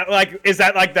right. Is that like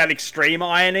that extreme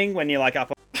ironing when you're like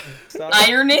up on stuff?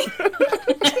 Irony.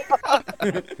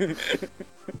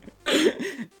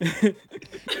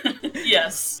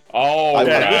 Yes. All I will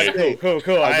right. say- Cool.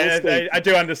 I will say- I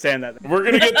do understand that. We're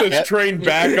gonna get this train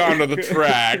back onto the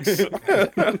tracks.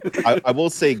 I will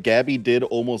say Gabby did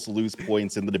almost lose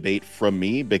points in the debate from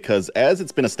me because, as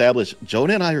it's been established,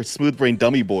 Jonah and I are smooth brain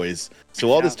dummy boys.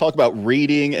 So all this talk about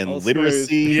reading and All smooth.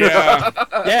 literacy. Yeah.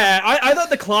 Yeah, I thought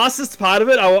the classist part of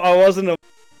it, I wasn't a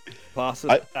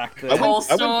classist actor. I went-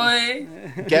 Tolstoy.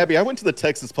 Gabby, I went to the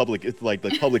Texas public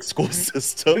school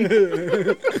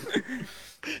system.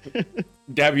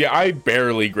 Gabby, I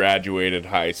barely graduated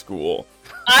high school.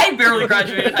 I barely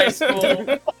graduated high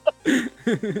school.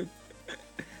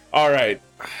 All right.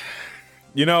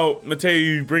 You know, Mateo,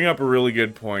 you bring up a really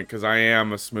good point because I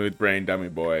am a smooth brain dummy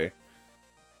boy.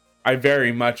 I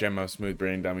very much am a smooth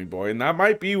brain dummy boy, and that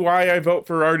might be why I vote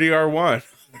for RDR1.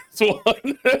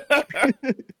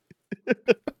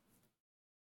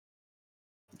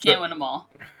 Can't win them all.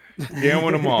 Can't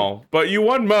win them all, but you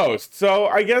won most, so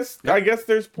I guess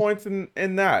there's points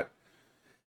in that.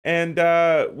 And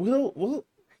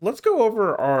let's go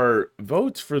over our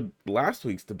votes for last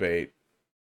week's debate.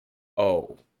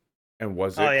 Oh, and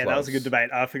was it? Oh yeah, close? that was a good debate.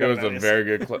 I It forgot was about a this. very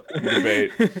good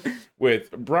debate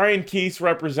with Brian Keese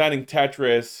representing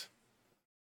Tetris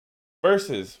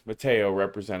versus Mateo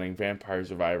representing Vampire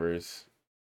Survivors.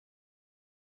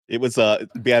 It was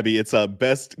Gabby, it's a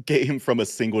best game from a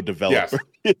single developer.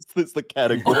 Yes. It's the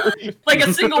category. Like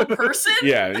a single person?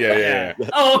 Yeah.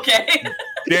 Oh, okay.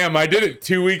 Damn, I did it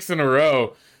 2 weeks in a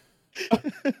row.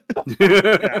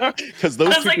 Because those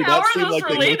I was two like, do how not are seem those like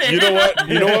related?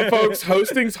 You know what, folks?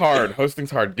 Hosting's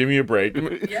hard. Give me a break.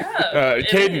 Yeah.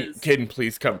 it is. Caden,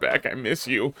 please come back. I miss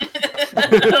you.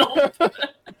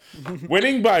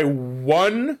 Winning by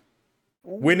one.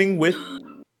 Winning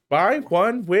by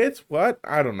one with what?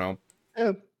 I don't know.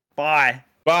 Bye.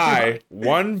 By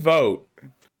one vote.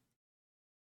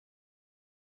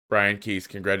 Brian Keese,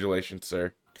 congratulations,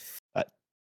 sir.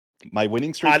 My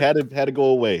winning streak had to go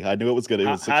away. I knew it was gonna. It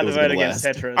was Hard to gonna vote against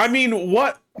last. Tetris. I mean,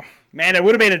 what? Man, it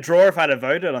would have been a draw if I'd have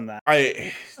voted on that.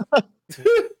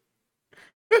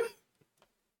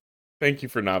 Thank you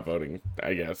for not voting,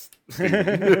 I guess.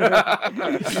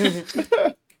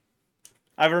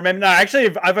 I remember. No,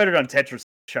 actually, I voted on Tetris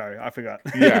show. I forgot.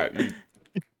 Yeah.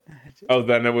 Oh,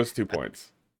 then it was 2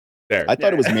 points. There. I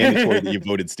thought it was mandatory that you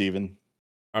voted, Steven.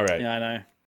 All right. Yeah, I know.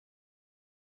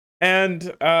 And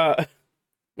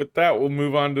with that, we'll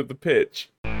move on to the pitch.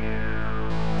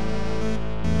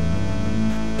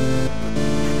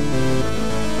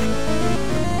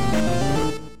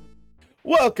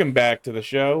 Welcome back to the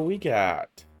show. We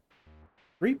got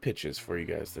 3 pitches for you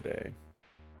guys today.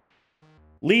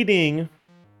 Leading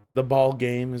the ball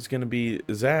game is going to be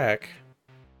Zach.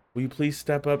 Will you please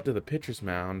step up to the pitcher's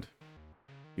mound?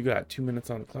 You got 2 minutes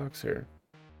on the clock, sir.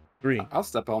 3. I'll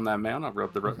step on that, man.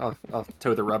 I'll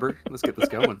toe the rubber. Let's get this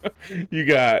going. You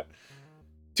got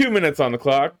 2 minutes on the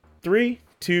clock. 3,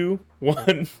 2,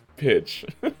 1, pitch.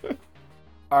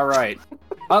 All right.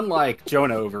 Unlike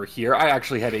Jonah over here, I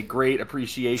actually have a great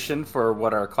appreciation for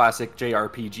what our classic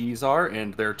JRPGs are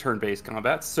and their turn-based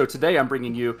combats. So today I'm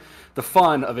bringing you the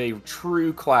fun of a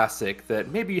true classic that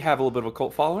maybe you have a little bit of a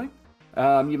cult following.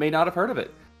 You may not have heard of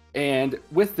it. And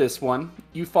with this one,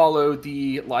 you follow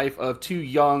the life of 2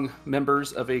 young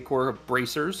members of a corps of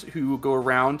bracers who go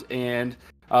around and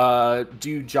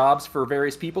do jobs for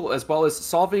various people, as well as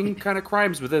solving kind of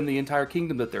crimes within the entire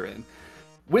kingdom that they're in.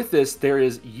 With this, there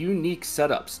is unique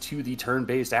setups to the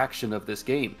turn-based action of this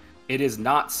game. It is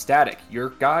not static.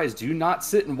 Your guys do not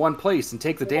sit in one place and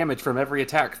take the damage from every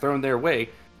attack thrown their way.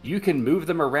 You can move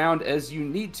them around as you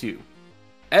need to.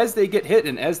 As they get hit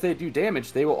and as they do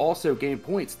damage, they will also gain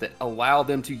points that allow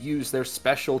them to use their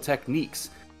special techniques.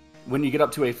 When you get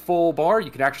up to a full bar,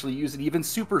 you can actually use an even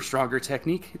super stronger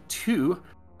technique to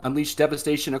unleash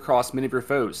devastation across many of your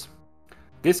foes.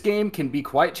 This game can be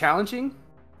quite challenging,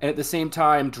 and at the same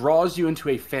time draws you into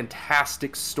a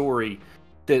fantastic story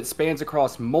that spans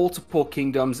across multiple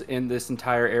kingdoms in this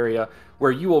entire area,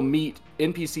 where you will meet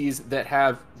NPCs that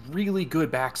have really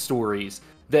good backstories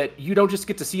that you don't just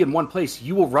get to see in one place.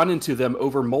 You will run into them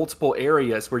over multiple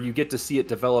areas where you get to see it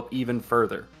develop even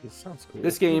further. This sounds cool.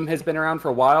 This game has been around for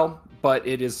a while, but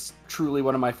it is truly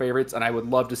one of my favorites, and I would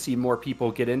love to see more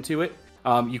people get into it.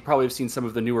 You probably have seen some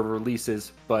of the newer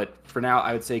releases, but for now,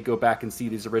 I would say go back and see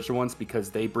these original ones because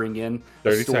they bring in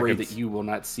a 30 story seconds. that you will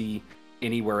not see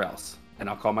anywhere else. And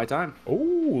I'll call my time.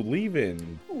 Oh,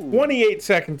 leaving. 28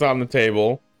 seconds on the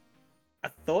table. I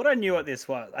thought I knew what this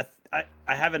was.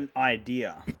 I have an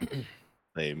idea.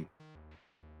 Same.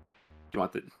 Do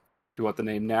you want the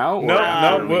name now? Or No,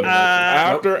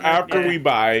 after after we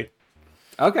buy.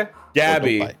 Okay.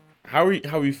 Gabby, buy. how are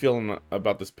you feeling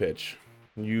about this pitch?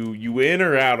 You in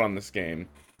or out on this game?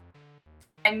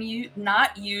 I'm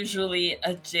not usually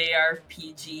a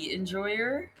JRPG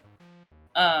enjoyer.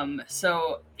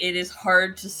 So it is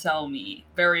hard to sell me.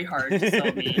 Very hard to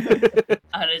sell me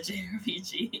on a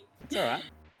JRPG. It's all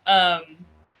right.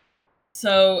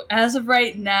 So as of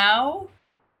right now,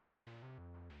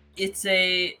 it's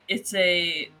a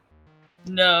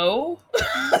no.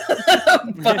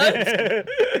 But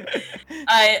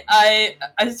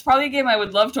it's probably a game I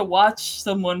would love to watch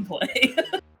someone play.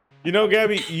 You know,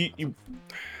 Gabby,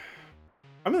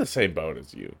 I'm in the same boat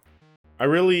as you. I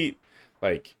really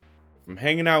like. I'm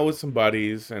hanging out with some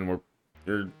buddies, and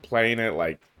we're playing it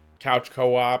like couch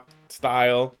co-op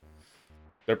style.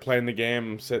 They're playing the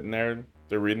game. I'm sitting there.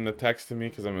 They're reading the text to me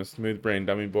because I'm a smooth brain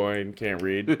dummy boy and can't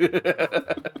read.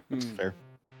 Fair.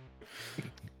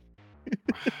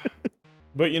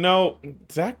 But you know,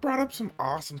 Zach brought up some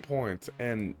awesome points,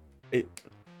 and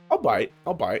I'll bite.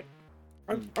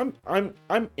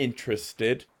 I'm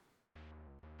interested.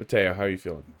 Mateo, how are you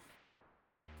feeling?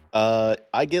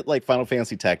 I get like Final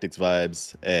Fantasy Tactics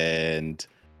vibes, and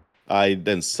I've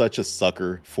been such a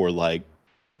sucker for like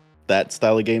that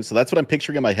style of game. So that's what I'm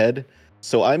picturing in my head.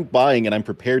 So I'm buying, and I'm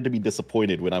prepared to be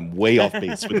disappointed when I'm way off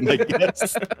base with my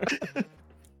guess.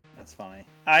 That's funny.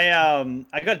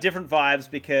 I got different vibes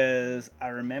because I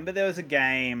remember there was a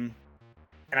game,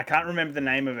 and I can't remember the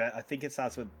name of it. I think it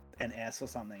starts with an S or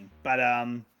something. But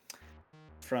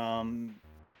from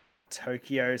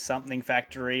Tokyo something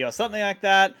factory or something like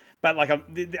that. But like I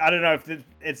don't know if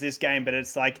it's this game, but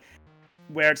it's like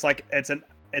where it's like it's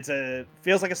a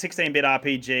feels like a 16-bit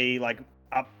RPG, like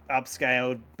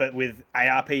upscaled, but with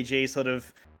ARPG sort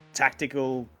of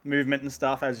tactical movement and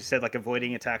stuff, as you said, like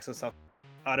avoiding attacks or stuff.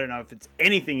 I don't know if it's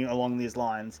anything along these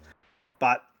lines,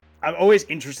 but I'm always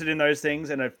interested in those things,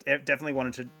 and I've definitely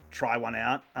wanted to try one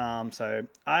out. So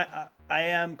I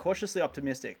am cautiously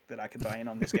optimistic that I can buy in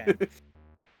on this game.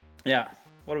 Yeah.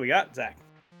 What do we got, Zach?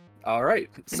 All right.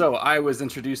 So I was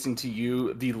introducing to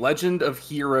you The Legend of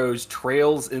Heroes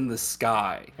Trails in the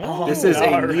Sky. This is a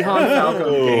Nihon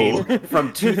Falcon game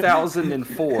from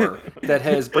 2004 that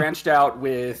has branched out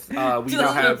with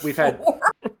we've had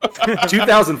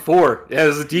 2004. Yeah,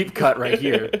 there's a deep cut right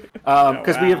here.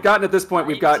 Because we have gotten at this point,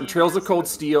 we've gotten Trails of Cold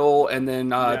Steel, and then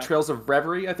Trails of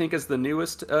Reverie, I think, is the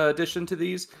newest addition to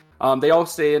these. They all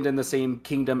stand in the same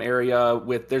kingdom area.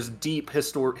 There's deep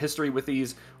history with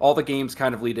these. All the games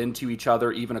kind of lead into each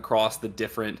other, even across the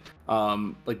different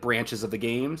like branches of the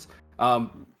games.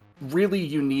 Really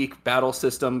unique battle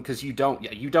system because you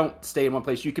don't stay in one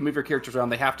place. You can move your characters around.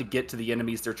 They have to get to the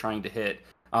enemies they're trying to hit.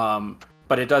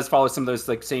 But it does follow some of those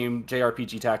like same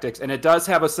JRPG tactics, and it does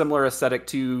have a similar aesthetic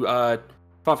to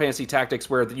Final Fantasy Tactics,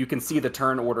 where you can see the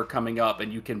turn order coming up,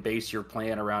 and you can base your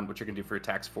plan around what you're going to do for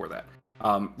attacks for that.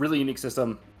 Really unique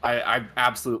system. I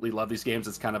absolutely love these games.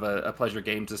 It's kind of a pleasure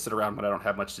game to sit around when I don't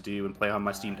have much to do and play on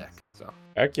my Steam Deck. So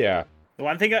Heck yeah. The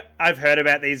one thing I've heard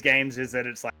about these games is that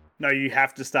it's like, no, you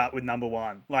have to start with number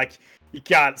one. Like, you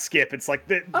can't skip. It's like,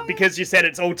 because you said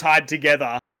it's all tied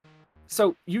together.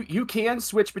 So you can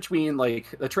switch between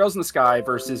like the Trails in the Sky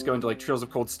versus going to like Trails of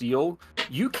Cold Steel.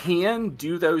 You can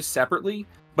do those separately,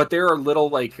 but there are little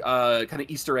like kind of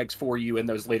Easter eggs for you in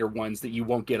those later ones that you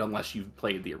won't get unless you've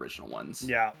played the original ones.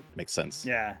 Yeah, Makes sense.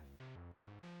 yeah.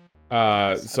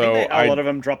 So a lot of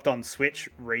them dropped on Switch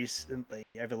recently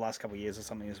over the last couple of years or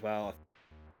something as well.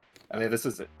 I mean, this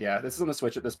is on the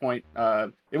Switch at this point.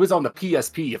 It was on the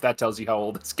PSP, if that tells you how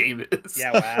old this game is.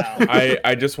 Yeah, wow.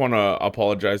 I just want to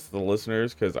apologize to the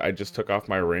listeners because I just took off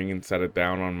my ring and set it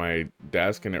down on my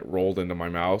desk, and it rolled into my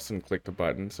mouse and clicked a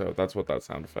button. So that's what that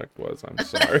sound effect was. I'm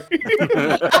sorry.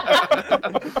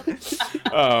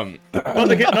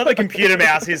 Not the computer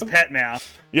mouse, his pet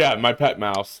mouse. Yeah, my pet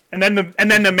mouse. And then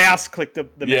the mouse clicked the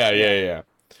mouse. Yeah.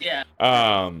 Yeah.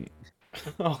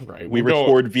 All right. We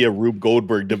record via Rube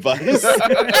Goldberg device.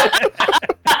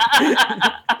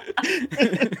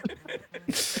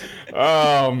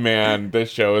 Oh man,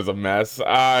 this show is a mess.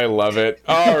 I love it.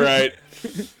 All right.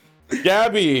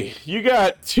 Gabby, you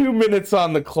got 2 minutes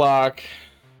on the clock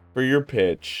for your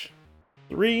pitch.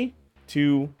 3,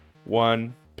 2,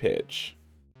 1, pitch.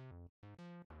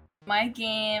 My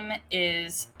game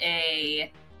is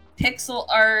a pixel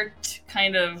art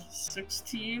kind of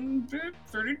 16-bit,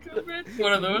 32-bit,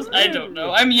 one of those. I don't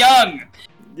know. I'm young.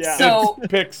 Yeah. So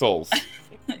It's pixels.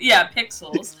 yeah,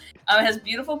 pixels. It has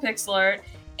beautiful pixel art,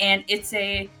 and it's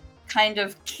a kind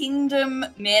of kingdom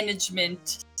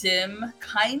management sim,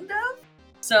 kind of.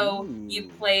 So you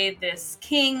play this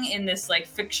king in this like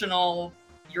fictional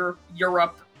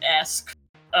Europe-esque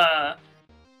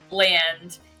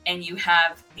land, and you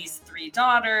have these 3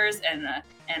 daughters and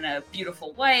a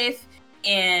beautiful wife,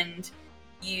 and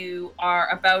you're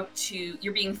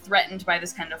being threatened by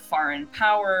this kind of foreign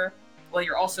power while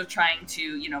you're also trying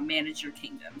to, manage your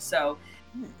kingdom. So,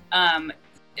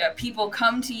 people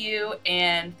come to you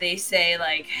and they say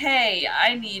like, "Hey,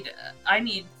 I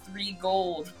need 3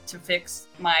 gold to fix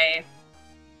my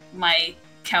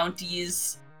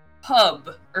county's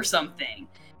pub or something."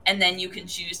 And then you can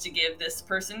choose to give this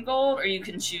person gold, or you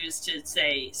can choose to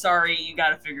say, "Sorry, you got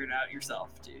to figure it out yourself,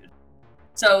 dude."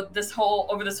 So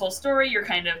over this whole story, you're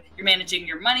managing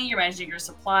your money, you're managing your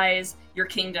supplies, your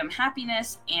kingdom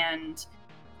happiness, and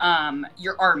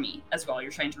your army as well. You're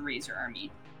trying to raise your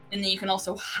army. And then you can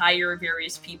also hire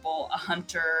various people, a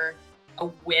hunter, a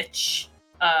witch,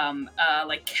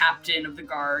 like captain of the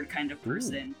guard kind of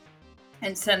person,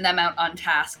 and send them out on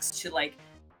tasks to like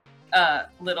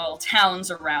little towns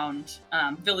around,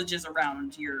 villages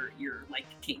around your like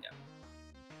kingdom.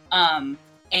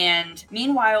 And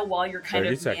meanwhile, while you're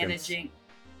managing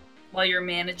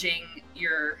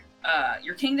your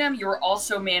kingdom, you're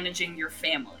also managing your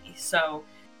family. So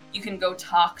you can go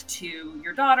talk to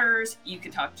your daughters, you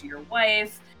can talk to your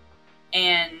wife,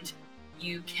 and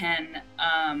you can,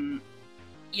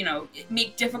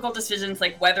 make difficult decisions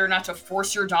like whether or not to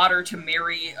force your daughter to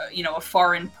marry, a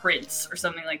foreign prince or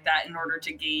something like that in order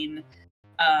to gain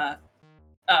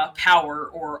power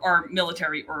or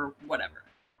military or whatever.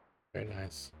 Very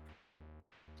nice.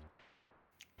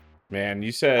 Man,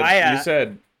 you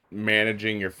said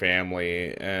managing your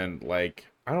family, and like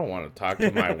I don't want to talk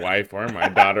to my wife or my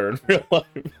daughter in real life.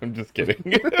 I'm just kidding.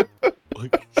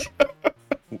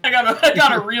 I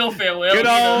got a real family. Good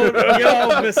old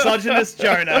misogynist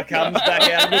Jonah comes back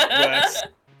out of the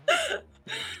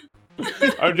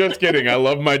works. I'm just kidding. I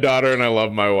love my daughter and I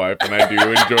love my wife, and I do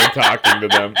enjoy talking to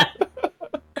them.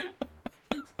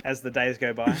 As the days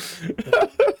go by.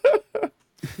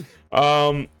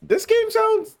 This game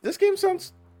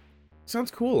sounds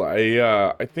cool.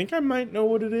 I think I might know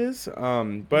what it is.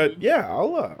 But yeah,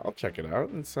 I'll check it out.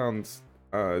 It sounds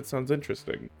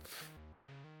interesting.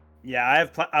 Yeah,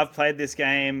 I've played this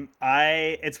game.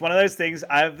 It's one of those things.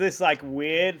 I have this like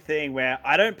weird thing where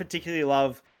I don't particularly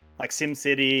love like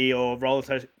SimCity or Roller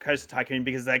Coaster Tycoon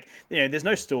because like there's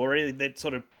no story that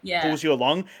sort of pulls you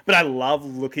along. But I love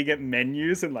looking at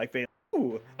menus and like being,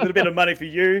 ooh, a little bit of money for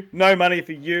you, no money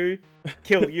for you,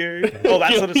 kill you, all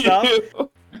that sort of stuff.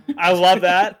 I love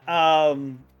that.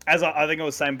 As I think I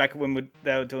was saying back when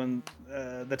they were doing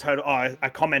the Total... I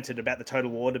commented about the Total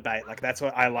War debate. Like, that's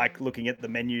what I like, looking at the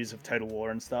menus of Total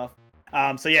War and stuff.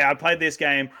 So yeah, I played this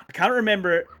game. I can't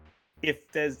remember if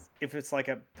it's like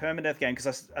a permadeath game,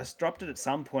 because I dropped it at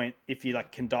some point if you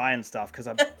like can die and stuff, because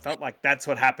I felt like that's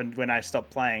what happened when I stopped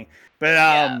playing. But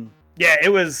yeah, it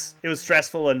was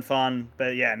stressful and fun.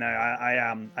 But yeah, no,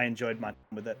 I enjoyed my time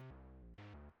with it.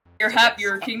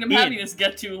 Your kingdom happiness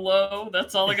get too low.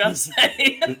 That's all I gotta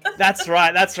say. That's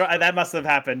right. That must have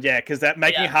happened. Yeah, because that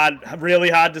making it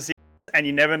really hard decisions, and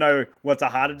you never know what's a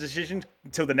harder decision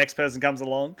until the next person comes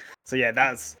along. So yeah,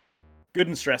 that's good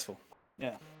and stressful.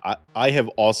 Yeah. I have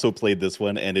also played this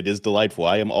one, and it is delightful.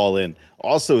 I am all in.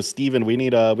 Also, Steven, we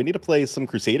need to play some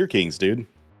Crusader Kings, dude.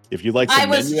 If you like some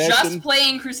menu action. I was just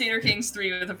playing Crusader Kings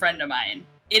 3 with a friend of mine.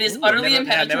 It is utterly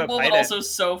impenetrable, but also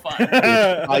so fun.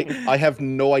 I have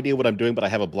no idea what I'm doing, but I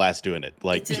have a blast doing it.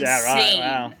 Like, it's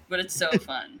insane, but it's so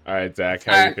fun. All right, Zach,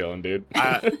 how you feeling, dude?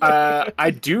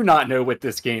 I do not know what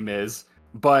this game is,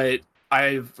 but I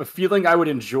have a feeling I would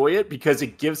enjoy it because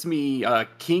it gives me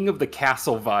King of the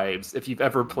Castle vibes, if you've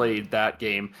ever played that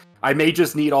game. I may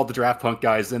just need all the Draft Punk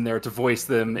guys in there to voice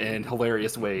them in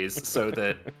hilarious ways so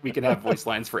that we can have voice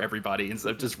lines for everybody instead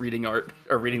of just reading art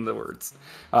or reading the words.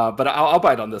 But I'll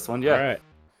bite on this one, yeah. All right.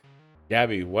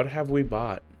 Gabby, what have we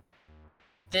bought?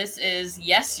 This is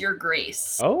Yes, Your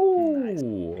Grace.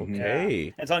 Oh,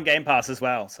 okay. Yeah. It's on Game Pass as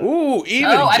well. So. Ooh,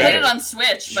 even better. I better. played it on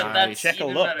Switch, but that's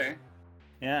even better.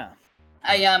 Yeah.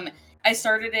 I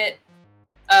started it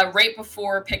right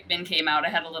before Pikmin came out. I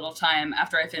had a little time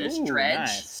after I finished Dredge,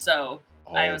 nice. So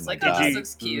I was like, "Oh, this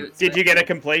looks cute." Did you get a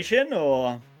completion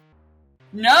or?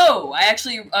 No, I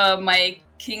actually my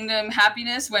kingdom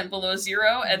happiness went below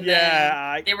 0, and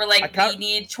then they were like, "We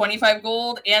need 25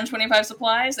 gold and 25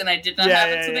 supplies," and I did not have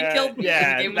it, so they killed me.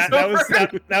 Yeah, the game was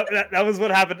over. That was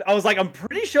what happened. I was like, I'm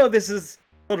pretty sure this is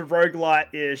sort of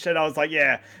roguelite-ish, and I was like,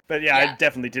 I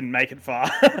definitely didn't make it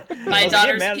far. My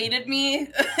daughters hated me.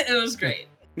 It was great.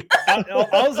 I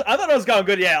thought I was going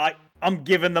good. Yeah, like I'm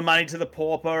giving the money to the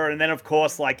pauper, and then of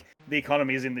course, like the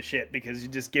economy is in the shit because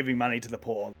you're just giving money to the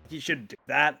poor. You shouldn't do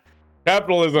that.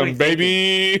 Capitalism,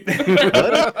 baby.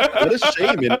 What a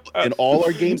shame! In all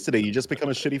our games today, you just become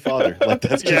a shitty father. Like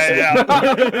that's just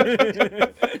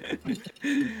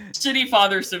Shitty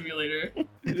father simulator.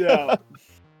 Yeah.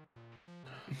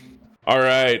 All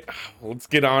right, let's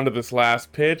get on to this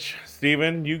last pitch.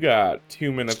 Steven, you got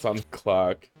 2 minutes on the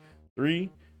clock. 3,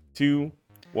 2,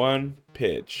 1,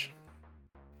 pitch.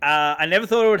 I never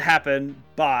thought it would happen,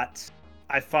 but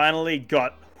I finally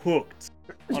got hooked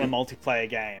on a multiplayer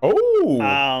game.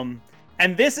 Oh.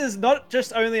 And this is not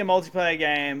just only a multiplayer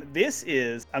game, this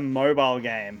is a mobile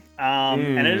game.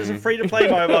 And it is a free-to-play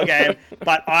mobile game,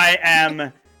 but I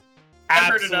am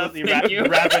absolutely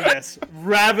ravenous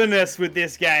with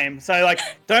this game. So, like,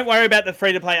 don't worry about the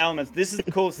free-to-play elements. This is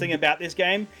the coolest thing about this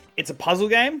game. It's a puzzle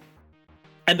game,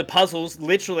 and the puzzles,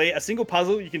 literally, a single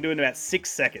puzzle you can do in about 6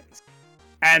 seconds.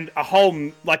 And a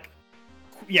whole, like,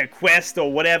 quest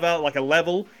or whatever, like a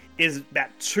level, is about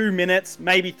 2 minutes,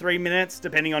 maybe 3 minutes,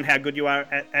 depending on how good you are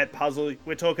at puzzle.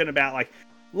 We're talking about, like,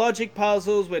 logic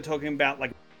puzzles. We're talking about,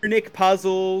 like, runic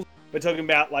puzzles. We're talking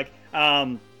about, like,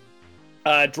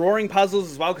 drawing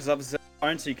puzzles as well, because obviously it's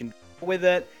phone, so you can draw with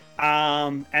it.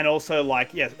 And also,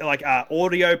 like,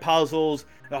 audio puzzles.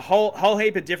 A whole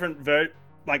heap of different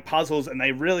puzzles, and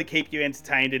they really keep you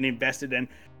entertained and invested in.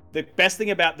 The best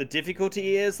thing about the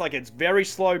difficulty is, like, it's very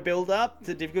slow build up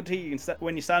to difficulty. You can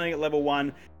when you're starting at level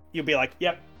 1, you'll be like,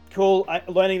 yep, cool,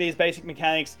 learning these basic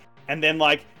mechanics. And then,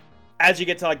 like, as you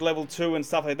get to, like, level 2 and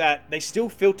stuff like that, they still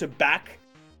filter back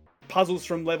puzzles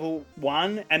from level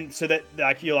 1. And so that,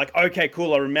 like, you're like, okay,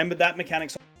 cool, I remembered that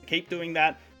mechanic, so I'll keep doing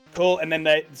that. Cool. And then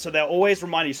they'll always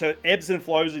remind you. So it ebbs and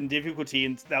flows in difficulty,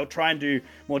 and they'll try and do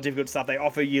more difficult stuff. They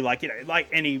offer you, like, like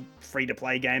any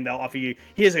free-to-play game, they'll offer you,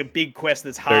 here's a big quest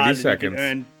that's hard, 30 seconds. You can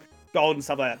earn gold and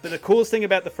stuff like that. But the coolest thing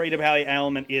about the free-to-play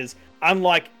element is,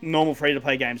 unlike normal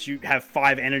free-to-play games, you have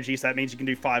 5 energy, so that means you can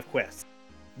do 5 quests.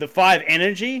 The 5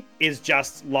 energy is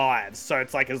just lives. So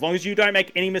it's like, as long as you don't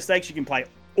make any mistakes, you can play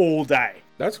all day.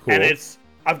 That's cool. And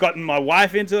I've gotten my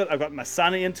wife into it. I've gotten my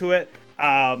son into it.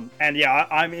 And yeah,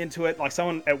 I'm into it. Like,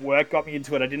 someone at work got me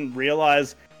into it. I didn't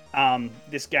realize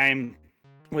this game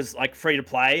was, like, free to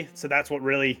play, so that's what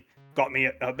really got me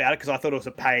about it, because I thought it was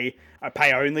a pay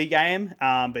only game.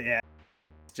 But yeah,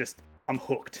 it's just, I'm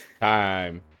hooked.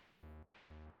 Time.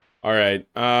 All right.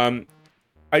 I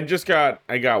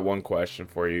got one question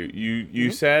for you.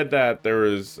 You said that there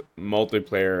was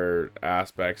multiplayer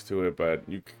aspects to it, but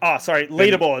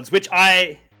leaderboards, which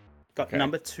I got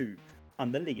number 2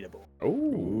 on the leaderboard.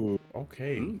 Oh,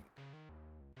 okay.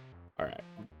 All right.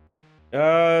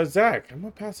 Zach, I'm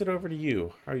gonna pass it over to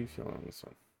you. How are you feeling on this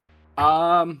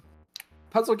one?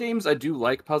 Puzzle games, I do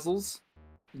like puzzles.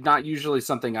 Not usually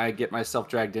something I get myself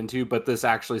dragged into, but this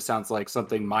actually sounds like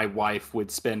something my wife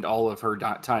would spend all of her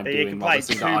time doing. You can play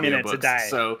 2 minutes a day.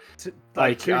 So, 2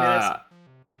 minutes.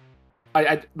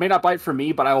 I may not bite for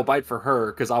me, but I will bite for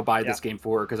her, because I'll buy this game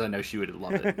for her, because I know she would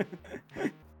love it.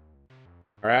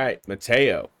 All right,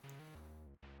 Mateo.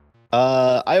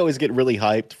 I always get really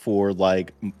hyped for,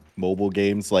 like, mobile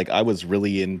games. Like, I was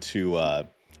really into what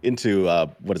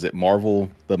is it, the Marvel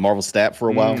stat for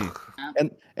a while,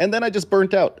 and then I just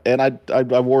burnt out, and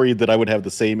I worried that I would have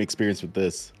the same experience with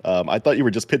this. I thought you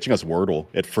were just pitching us Wordle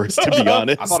at first, to be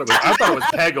honest. I thought it was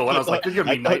Peggle, and I was like, "You're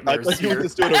giving me nightmares." I thought you were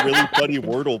just doing a really funny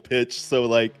Wordle pitch, so,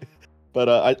 like. But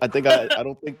I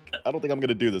don't think I'm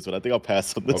gonna do this one. I think I'll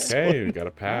pass on this. Okay, one. we got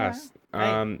to pass.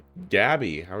 Hey.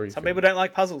 Gabby, how are you? Some people don't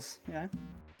like puzzles. Yeah.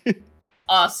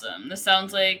 Awesome. This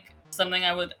sounds like something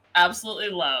I would absolutely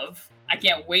love. I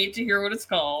can't wait to hear what it's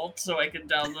called, so I can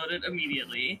download it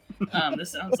immediately.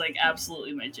 This sounds like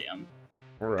absolutely my jam.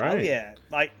 All right. Oh yeah,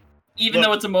 like, even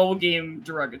though it's a mobile game,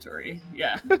 derogatory.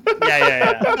 Yeah.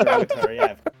 yeah. Derogatory,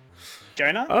 yeah.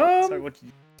 Jonah. So what?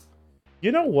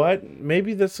 You know what?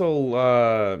 Maybe this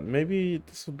will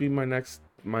be my next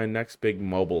big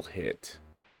mobile hit.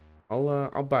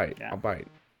 I'll bite. Yeah. I'll bite.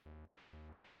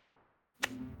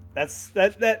 That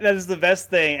is the best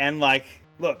thing. And, like,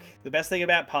 look, the best thing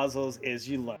about puzzles is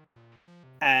you learn.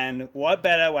 And what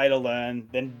better way to learn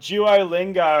than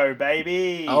Duolingo,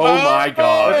 baby? Oh my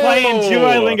god. We're playing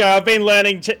Duolingo. I've been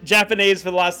learning Japanese for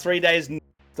the last 3 days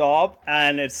non-stop,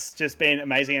 and it's just been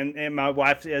amazing. And my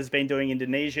wife has been doing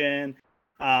Indonesian.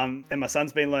 And my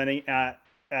son's been learning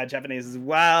Japanese as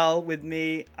well with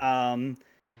me.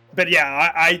 But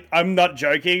yeah, I'm not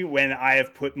joking when I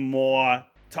have put more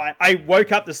time. I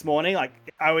woke up this morning, like,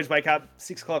 I always wake up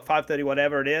 6 o'clock, 5:30,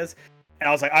 whatever it is. And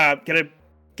I was like, I'm going to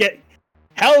get,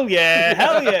 hell yeah.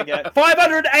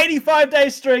 585 day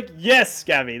streak. Yes,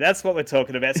 Gabby, that's what we're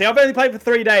talking about. See, I've only played for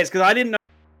 3 days because I didn't know.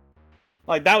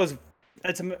 Like,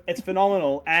 it's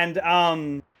phenomenal.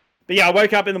 And, But yeah, I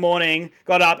woke up in the morning,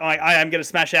 got up, I'm like, I am going to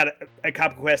smash out a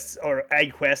couple quests, or a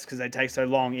quest, because they take so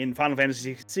long in Final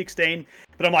Fantasy 16.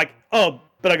 But I'm like, oh,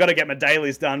 but I got to get my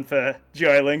dailies done for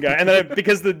Duolingo. And then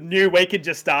because the new week had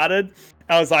just started,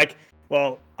 I was like,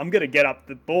 well, I'm going to get up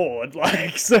the board.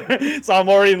 Like, so I'm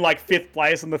already in like 5th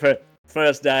place on the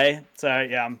first day. So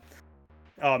yeah,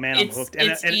 oh man, I'm hooked.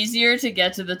 It's easier to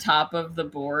get to the top of the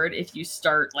board if you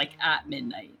start like at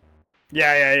midnight.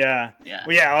 Yeah. Yeah.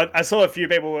 Well, yeah, I saw a few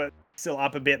people were still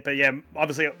up a bit, but yeah,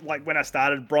 obviously, like when I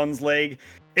started Bronze League,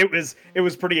 it was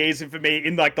pretty easy for me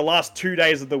in like the last 2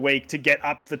 days of the week to get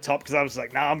up the top because I was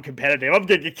like, nah, I'm competitive. I'm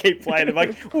gonna keep playing. I'm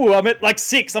like, oh, I'm at like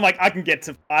 6. I'm like, I can get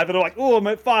to 5, and I'm like, oh, I'm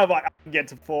at 5. I can get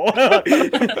to 4.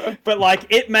 But like,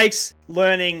 it makes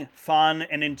learning fun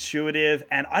and intuitive,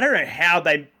 and I don't know how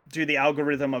they do the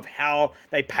algorithm of how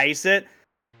they pace it.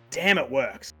 Damn, it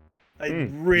works. It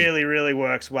really, really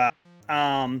works well.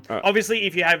 Obviously,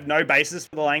 if you have no basis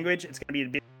for the language, it's going to be a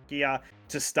bit trickier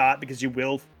to start because you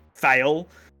will fail.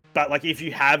 But like, if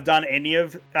you have done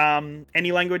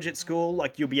any language at school,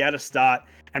 like you'll be able to start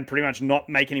and pretty much not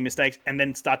make any mistakes, and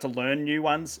then start to learn new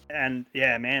ones. And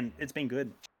yeah, man, it's been good.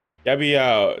 Gabby,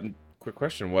 quick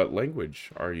question: what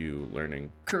language are you learning?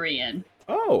 Korean.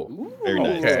 Oh, Very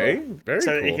nice. okay, very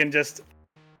So cool. you can just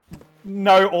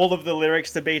know all of the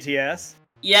lyrics to BTS.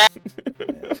 Yeah,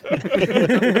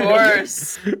 of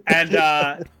course. And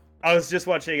I was just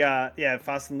watching,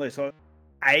 Fast and Loose. So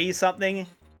A something.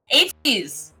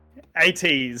 80s.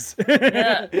 ATs.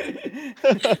 Yeah.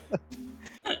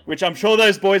 Which I'm sure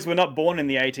those boys were not born in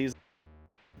the 80s.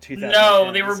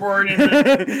 No, they were born in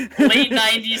the late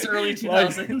 90s, early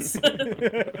 2000s.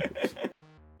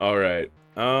 All right.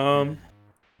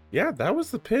 Yeah, that was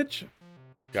the pitch.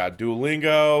 Got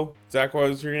Duolingo. Zach, what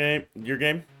was your name? Your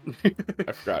game?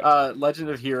 I forgot. Legend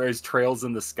of Heroes: Trails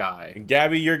in the Sky. And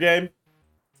Gabby, your game?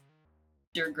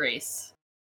 Your Grace.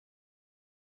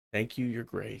 Thank you, Your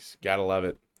Grace. Gotta love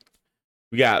it.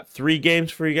 We got 3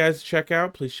 games for you guys to check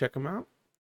out. Please check them out.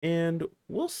 And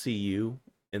we'll see you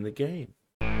in the game.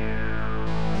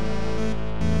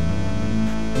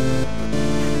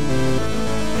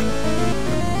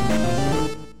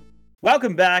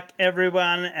 Welcome back,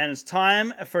 everyone, and it's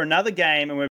time for another game,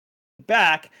 and we're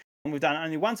back, and we've done it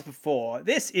only once before.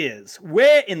 This is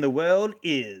Where in the World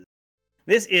Is?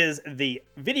 This is the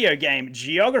video game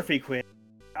geography quiz.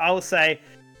 I will say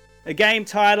a game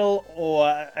title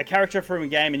or a character from a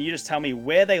game, and you just tell me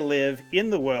where they live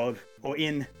in the world or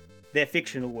in their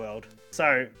fictional world.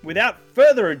 So, without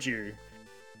further ado,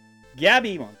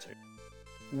 Gabby Montu,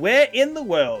 where in the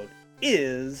world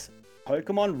is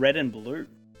Pokemon Red and Blue?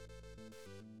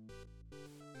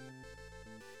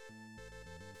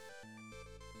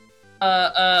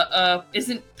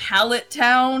 Isn't Pallet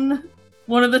Town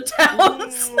one of the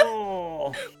towns?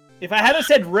 Oh. If I had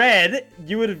said Red,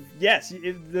 you would have, yes,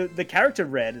 the character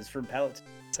Red is from Pallet Town,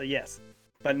 so yes.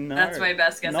 But no, That's my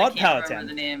best guess. not I can't Pallet remember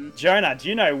Town. the name. Jonah, do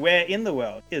you know where in the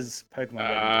world is Pokemon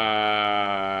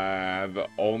Red? The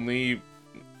only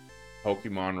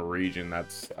Pokemon region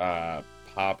that's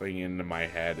popping into my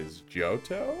head is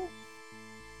Johto.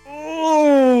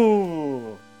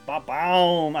 Ooh!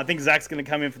 Ba-boom! I think Zach's going to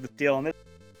come in for the steal on this.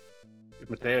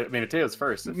 Mateo's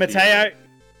first. if he, Mateo,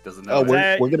 doesn't know.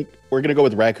 Oh, we're gonna go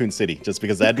with Raccoon City just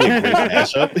because that'd be a great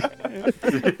mashup.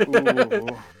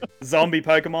 Ooh. Zombie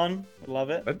Pokemon. Love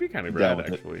it. That'd be kind of Down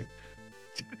rad, with it. actually.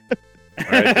 All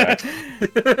right,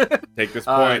 Zach. Take this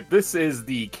point. This is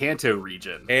the Kanto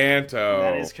region. Kanto.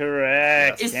 That is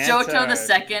correct. Is Kanto. Johto the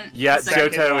second? Yeah,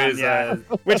 second Johto one, is yeah.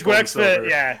 Which works for,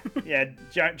 Silver. yeah.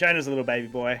 Jonah's a little baby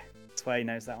boy. That's why he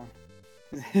knows that one.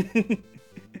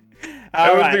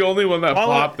 That was Alright. the only one that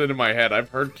Follow- popped into my head. I've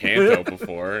heard Kanto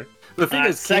before. The thing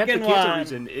is, second the Kanto one.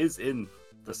 region is in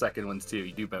the second ones too.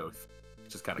 You do both,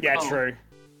 which is kind of Yeah, cool. true.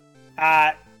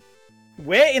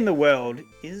 Where in the world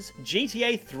is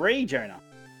GTA 3, Jonah?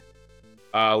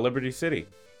 Liberty City.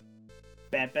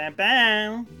 Bam, bam,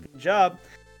 bam. Good job.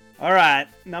 All right,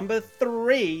 number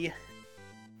 3,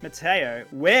 Mateo.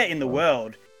 Where in the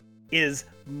world is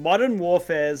Modern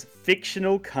Warfare's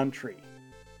fictional country?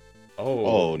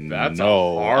 Oh, that's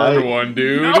no. a hard one,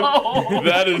 dude. No!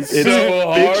 That is It's so a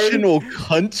hard. fictional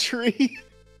country.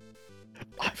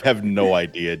 I have no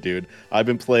idea, dude. I've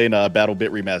been playing Battle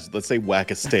Bit Remastered. Let's say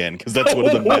Wackistan, because that's one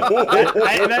of the maps.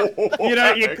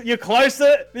 You're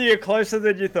closer. You're closer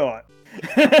than you thought.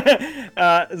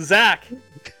 Zach.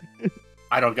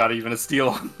 I don't got even a steal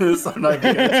on this. I'm not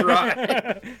even gonna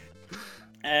try.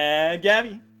 And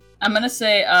Gabby. I'm gonna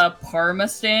say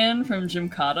Parmastan from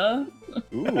Gymkata.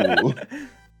 Ooh.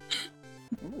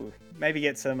 Ooh, maybe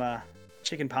get some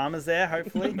chicken parmas there,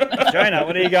 hopefully. Jonah,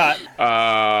 what do you got?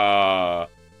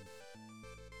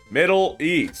 Middle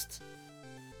East.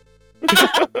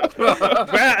 There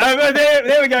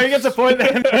we go. He gets a point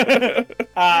then.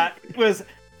 It was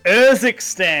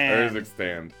Urzikstan.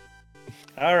 Urzikstan.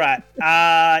 All right.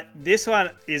 This one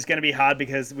is going to be hard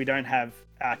because we don't have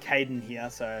Caden here,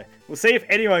 so we'll see if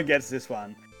anyone gets this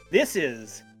one. This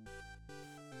is...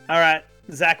 All right,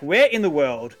 Zach, where in the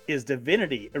world is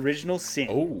Divinity Original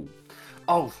Sin?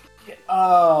 Oh,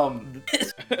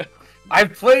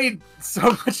 I've played so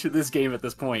much of this game at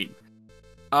this point.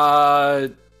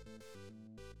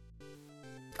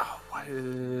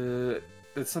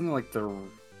 It's something like the...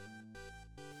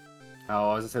 Oh,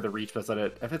 I was gonna say the Reach, but that's not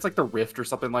it. If it's like the Rift or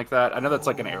something like that, I know that's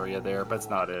like an area there, but it's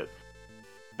not it.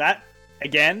 That,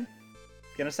 again,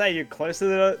 gonna say you're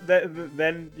closer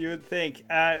than you would think.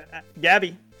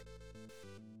 Gabby.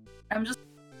 I'm just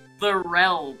the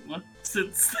realm,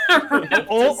 since the Rift is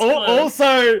close.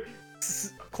 Also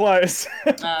close.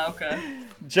 Okay.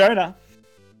 Jonah.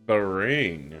 The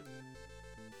Ring.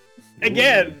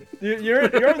 Again,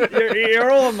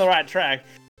 you're all on the right track.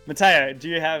 Mateo, do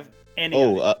you have any?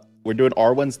 We're doing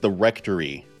R1's The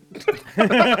Rectory.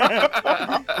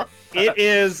 It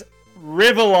is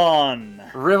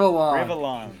Rivellon.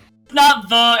 Rivellon. Not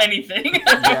the anything.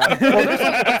 Yeah. Well,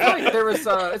 I feel like there was.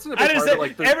 It's a big part of,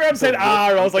 like, everyone said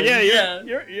R. I was like, yeah,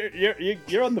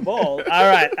 you're on the ball. All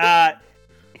right,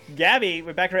 Gabby,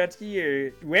 we're back around to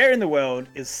you. Where in the world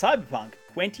is Cyberpunk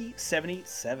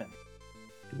 2077?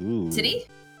 Ooh. City?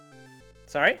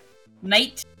 Sorry?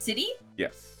 Night City?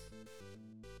 Yes.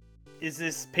 Is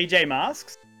this PJ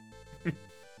Masks?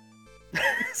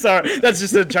 Sorry, that's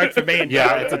just a joke for me. And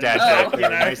Yeah, it's a dad joke. you know?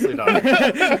 Nicely done.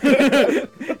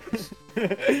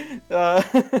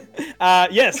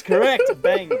 Yes, correct.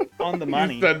 Bang on the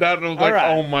money. You said that and I was All like,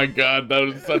 right. oh my god, that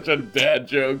was such a dad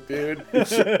joke, dude.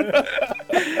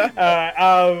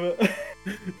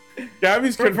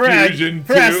 Gabby's confusion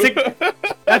for our too.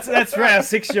 That's for our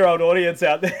 6-year-old audience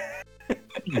out there.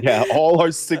 Yeah, all our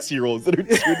 6-year-olds that are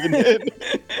tuning in.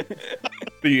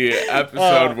 The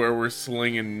episode where we're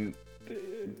slinging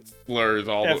slurs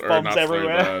all or F-bombs not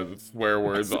everywhere. slurs, swear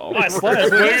words all Oh, slurs.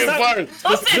 Slinging slurs.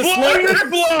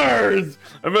 Slurs.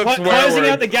 I meant swear Closing words.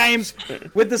 out the games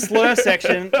with the slur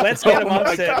section. Let's get them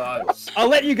upset. I'll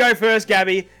let you go first,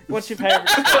 Gabby. What's your favorite?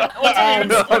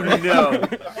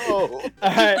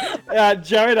 No.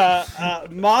 Jonah,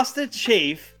 Master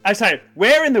Chief. Sorry,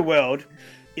 where in the world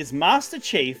is Master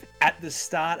Chief at the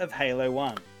start of Halo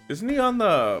 1? Isn't he on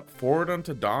the Forward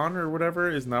Unto Dawn or whatever?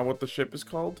 Isn't that what the ship is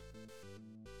called?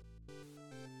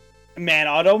 Man,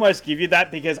 I'd almost give you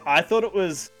that because I thought it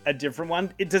was a different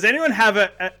one. Does anyone have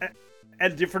a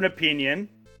different opinion?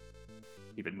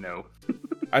 Even no.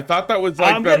 I thought that was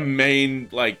like the main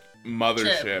like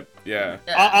mothership. Yeah.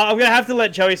 I'm gonna have to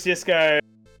let Joey Cisco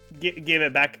give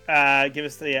it back. Give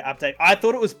us the update. I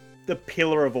thought it was the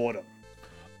Pillar of Autumn.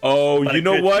 Oh, But you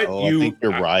know what? I think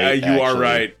you're right. You are actually.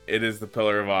 right. It is the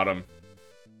Pillar of Autumn.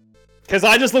 Because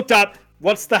I just looked up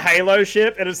what's the Halo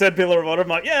ship and it said Pillar of Autumn. I'm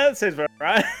like, yeah, that seems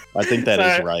right. I think that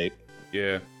is right.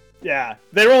 Yeah. Yeah,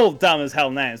 they're all dumb as hell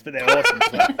names, but they're awesome.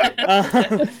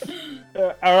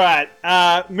 All right,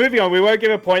 moving on. We won't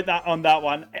give a point on that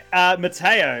one.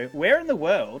 Mateo, where in the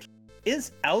world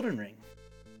is Elden Ring?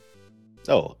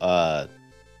 Oh,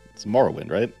 it's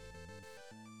Morrowind, right?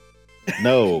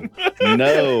 No.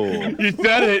 No. You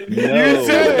said it. No. You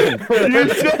said it.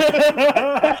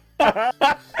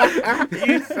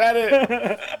 You said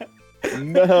it.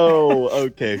 No.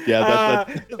 Okay. Yeah,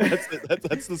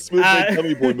 that's the smooth like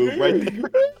gummy boy move right there.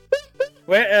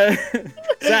 Where,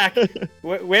 Zach?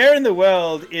 Where in the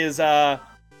world is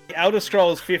Elder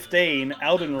Scrolls 15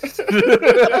 Elden Ring?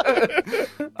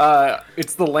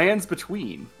 It's the lands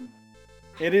between.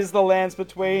 It is the lands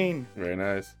between. Very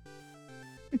nice.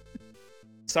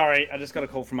 Sorry, I just got a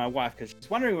call from my wife because she's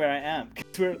wondering where I am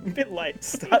because we're a bit late to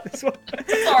start this one.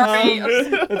 Sorry.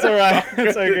 It's all right.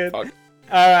 It's so good. Fuck.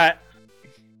 All right.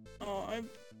 Oh, I'm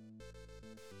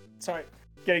sorry.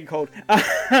 Getting cold.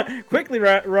 Quickly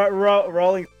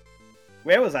rolling.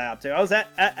 Where was I up to? I was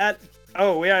at.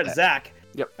 Oh, we're at Zach.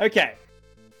 Yep. Okay.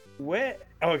 Where?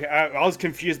 Okay. I was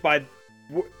confused by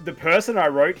the person I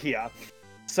wrote here.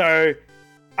 So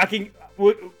I can,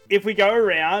 if we go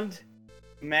around,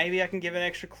 maybe I can give an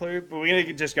extra clue, but we're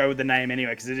gonna just go with the name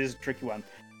anyway because it is a tricky one.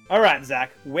 All right, Zach.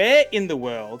 Where in the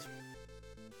world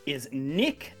is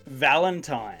Nick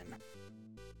Valentine?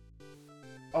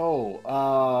 Oh,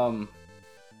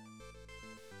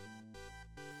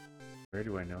 Where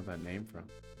do I know that name from?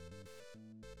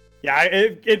 Yeah,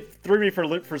 it threw me for a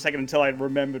loop for a second until I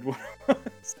remembered what it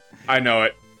was. I know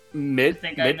it.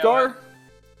 think I know Midgar?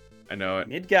 I know it.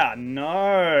 Midgar,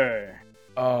 no.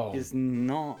 Oh, is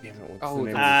not. damn it! What's Oh, the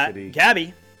name of the city?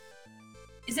 Gabby.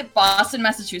 Is it Boston,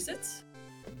 Massachusetts?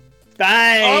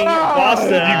 Bang! Oh, Boston.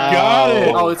 you got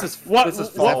it. Oh, it's just What- This is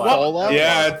what- Fallout. what- Fallout?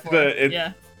 Yeah, it's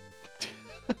Yeah.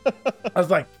 I was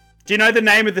like, Do you know the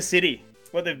name of the city?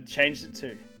 What they've changed it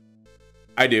to?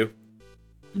 I do.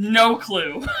 No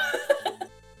clue.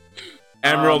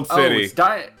 Emerald Oh, City. it's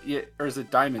yeah, or is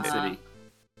it Diamond City?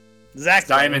 Zach.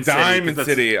 Diamond City. Diamond 'cause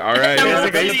that's- City. All right. They're They're, on on a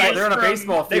a baseball- baseball, they're on a from-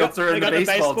 baseball They field, got, so they're they in the got the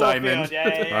baseball baseball diamond. field.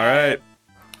 Yeah. All right.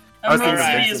 I was Emerald thinking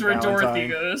City Vincent is where Dorothy Valentine.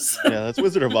 goes. Yeah, that's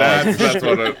Wizard of Oz. That's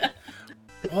what it.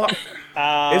 Well,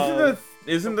 Uh,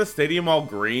 isn't the stadium all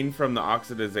green from the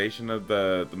oxidization of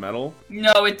the metal?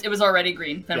 No, it was already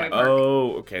green. Fenway Park.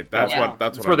 Oh, okay. That's Yeah. what.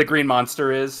 That's That's what. where the I'm- green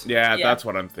monster is. Yeah, Yeah. that's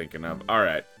what I'm thinking of. All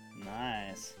right.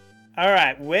 Nice. All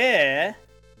right, where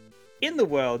in the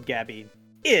world, Gabby,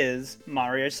 is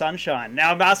Mario Sunshine?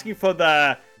 Now I'm asking for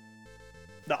the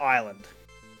island.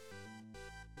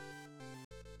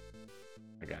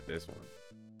 I got this one.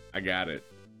 I got it.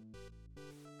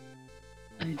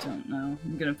 I don't know.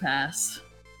 I'm gonna pass.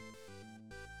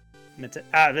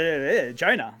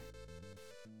 Jonah.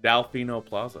 Delfino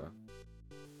Plaza.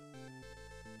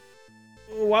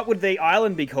 What would the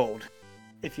island be called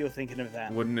if you're thinking of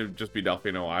that? Wouldn't it just be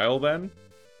Delfino Isle then?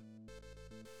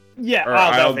 Yeah, Or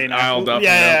Isle Isle- Delfino. Isle Delfino,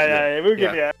 Yeah, we'll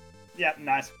give yeah. you. Yeah,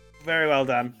 nice. Very well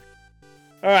done.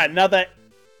 All right, another.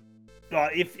 Well,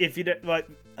 if you don't like,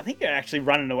 I think you're actually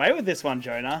running away with this one,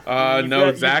 Jonah. You've No,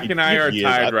 got- Zach and I are He is.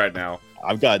 tied right now.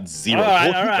 I've got 0. All right,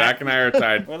 all right. Zach and I are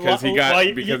tied Well, because he got well,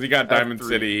 you- because he got I have Diamond 3.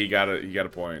 City. He got a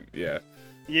point. Yeah.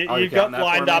 You, Oh, you're you've got counting that for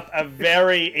lined me? up a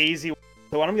very easy one.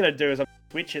 So what I'm going to do is I'll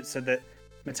switch it so that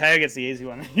Mateo gets the easy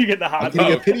one. You get the I'm hard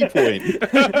getting one. a pity point.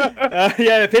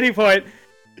 Yeah, the pity point.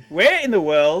 Where in the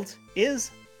world is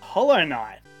Hollow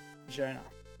Knight, Jonah?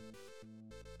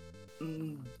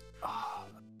 Mm.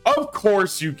 Of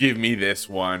course, you give me this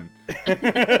one.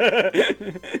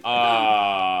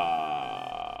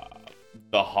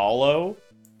 The Hollow.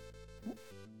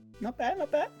 Not bad,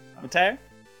 not bad. Mateo?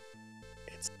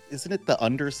 Isn't it the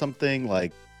under something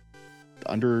like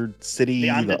the under city? The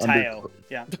Undertale.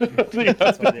 Yeah,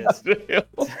 that's what it is.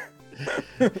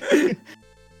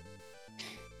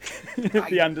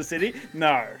 The Undercity?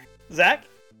 No. Zach?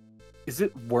 Is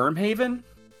it Wormhaven?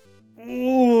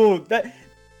 Ooh, that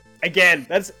again.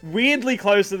 That's weirdly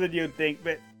closer than you'd think.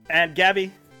 And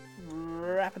Gabby,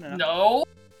 wrapping it up. No.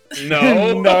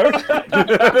 No. No. No.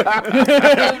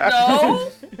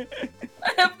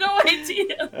 I have no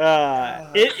idea.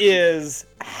 It is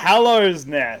Hallow's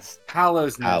Nest.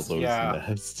 Hallows Nest. Hallow's Yeah.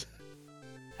 Nest.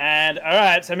 And all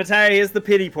right, so Mateo, here's the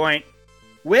pity point.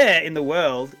 Where in the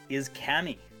world is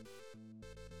Cammy?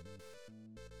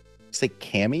 Say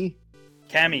Cammy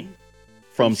Cammy.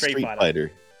 from Street Street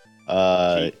Fighter.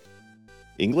 Fighter. She-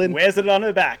 England. Where's it on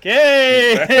her back?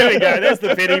 Hey, here we go. There's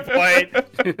the pity point.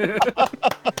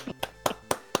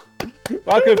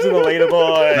 Welcome to the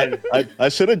leaderboard. I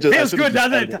should have just. Feels good,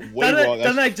 doesn't it? Way wrong.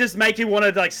 Doesn't it just make you want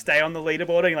to like stay on the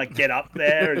leaderboard and like get up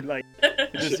there and like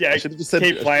just yeah I should have just said.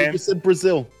 keep playing. Just said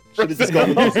Brazil. Should have just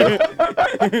gone with Brazil.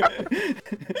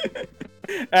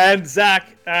 And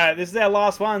Zach, this is our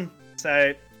last one,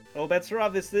 so all bets are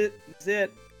off. This is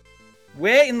it.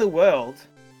 Where in the world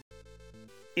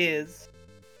is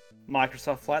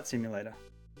Microsoft Flight Simulator?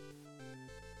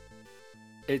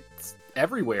 It's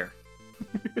everywhere.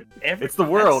 Every- It's the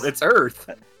world. that's- It's Earth.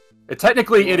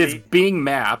 Technically, it is Really? Bing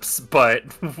Maps, but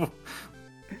Do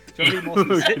you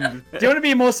want to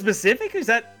be more specific? Is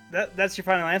that's your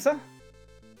final answer?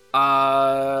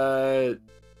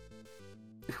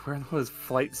 where was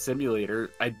Flight Simulator?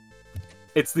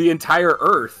 It's the entire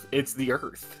Earth. It's the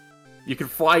Earth. You can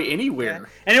fly anywhere.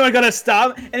 Anyone got a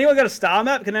star? Anyone got a star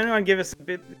map? Can anyone give us a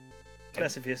bit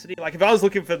specificity? Like if I was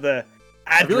looking for the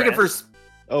address. If you're looking for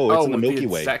Oh, it's in the with Milky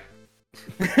Way.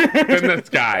 In the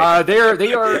sky.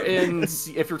 they are in.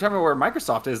 If you're talking about where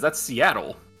Microsoft is, that's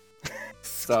Seattle.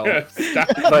 So,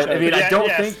 but I mean, I don't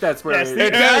Yes. think that's where. Yes,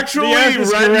 It's The actually Earth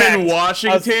is Redmond, correct.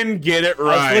 Washington. Get it I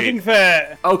was right. looking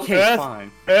for Okay, Earth,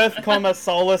 fine. Earth, comma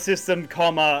solar system,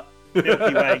 comma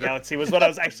Milky Way galaxy was what I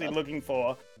was actually looking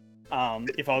for.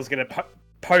 If I was gonna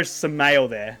post some mail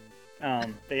there.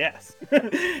 But yes.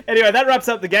 Anyway, that wraps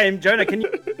up the game. Jonah, can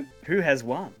you? Who has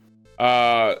won?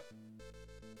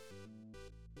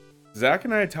 Zach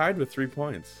and I tied with 3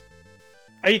 points.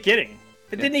 Are you kidding?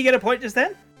 But didn't he get a point just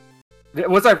then?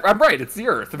 I'm right. It's the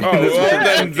Earth. I mean, Oh, that's well, what-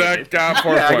 then Zach got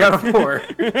 4 yeah, I points. got a 4.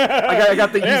 I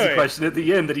got the easy Anyway. question at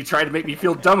the end that he tried to make me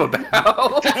feel dumb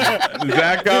about.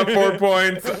 Zach got 4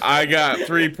 points. I got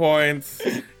 3 points.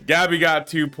 Gabby got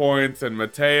 2 points, and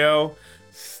Mateo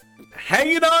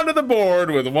hanging on to the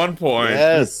board with 1 point.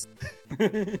 Yes.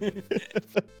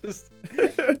 He's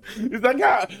like,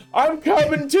 I'm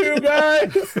coming too,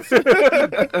 guys.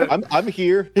 I'm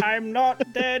here. I'm not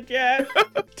dead yet.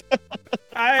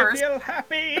 I First- feel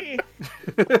happy.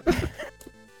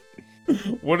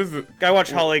 What is it? Go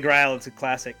watch Holy Grail. It's a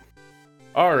classic.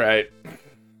 All right.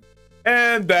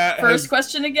 And that First has...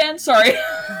 question again. Sorry.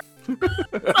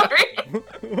 Sorry.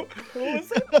 What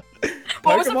was it?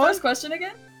 What was the Pokemon? first question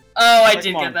again? Oh, I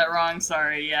did Pokemon. get that wrong.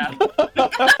 Sorry. Yeah.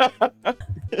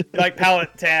 Like Pallet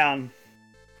Town.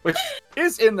 Which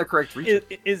is in the correct region.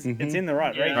 It's in the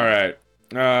right Yeah. region. All right.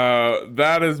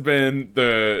 That has been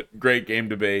the Great Game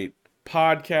Debate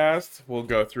podcast. We'll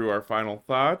go through our final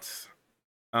thoughts.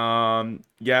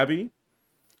 Gabby,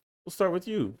 we'll start with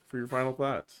you for your final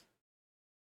thoughts.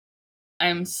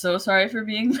 I'm so sorry for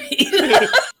being late.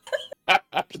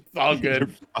 It's all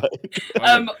good.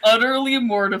 I'm utterly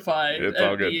mortified It's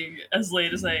all at good. being as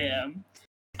late as I am.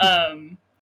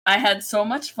 I had so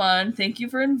much fun. Thank you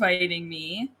for inviting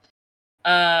me.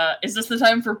 Is this the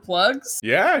time for plugs?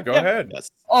 Yeah, go ahead.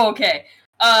 Yes. Oh, okay.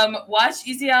 Watch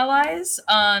Easy Allies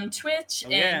on Twitch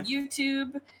and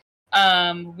YouTube.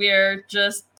 We're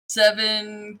just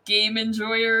 7 game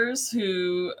enjoyers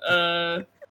who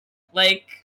like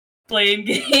playing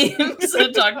games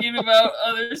and talking about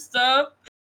other stuff.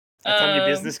 That's on your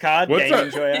business card. What's Game a-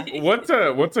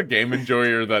 enjoyer. What's a game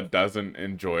enjoyer that doesn't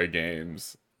enjoy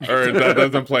games or that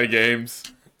doesn't play games?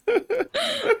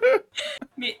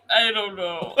 Me, I don't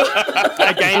know.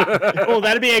 A game. Oh,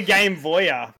 that'd be a Game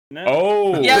Voyeur. No?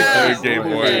 Oh, Yeah. a Game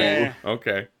Boy. Yeah.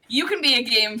 Okay. You can be a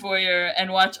game voyeur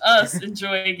and watch us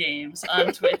enjoy games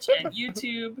on Twitch and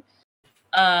YouTube.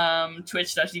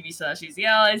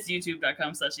 Twitch.tv/EasyAllies,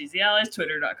 YouTube.com/EasyAllies,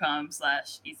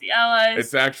 Twitter.com/EasyAllies.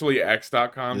 It's actually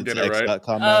x.com. It's Get it right?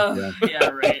 X.com now, Oh, yeah. yeah,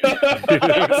 right.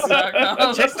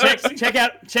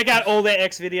 X.com. check out all their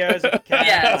X videos. If you can.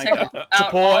 Yeah, Like, check out all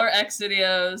support. our X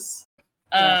videos.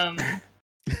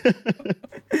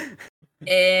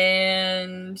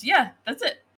 And yeah, that's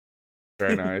it.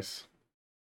 Very nice.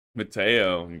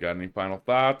 Mateo, you got any final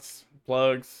thoughts,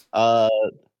 plugs?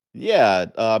 Yeah,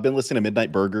 I've been listening to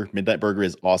Midnight Burger. Midnight Burger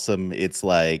is awesome. It's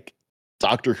like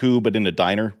Doctor Who, but in a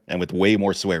diner and with way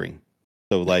more swearing.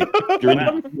 So, like, if you're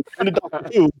into Doctor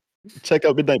Who, check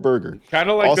out Midnight Burger. Kind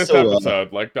of like this Also,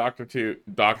 episode, like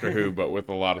Doctor Who, but with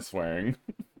a lot of swearing.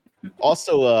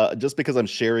 Also, just because I'm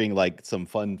sharing like some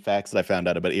fun facts that I found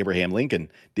out about Abraham Lincoln,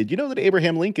 did you know that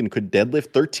Abraham Lincoln could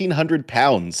deadlift 1,300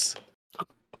 pounds?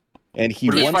 And he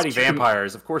When he was once fighting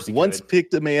vampires, of course he once could.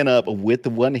 picked a man up with the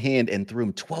one hand and threw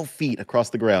him 12 feet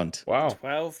across the ground. Wow.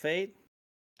 12 feet.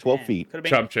 12 Man, feet. Could have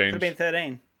Chump been. change. Could have been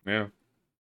 13. Yeah.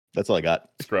 That's all I got.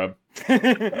 Scrub.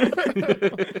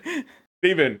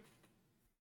 Steven.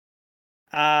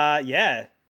 Yeah,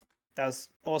 that was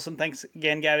awesome. Thanks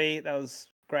again, Gabby. That was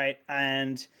great.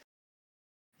 And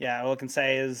yeah, all I can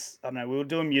say is, I don't know, we were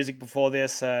doing music before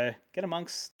this, so get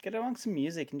amongst some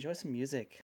music, enjoy some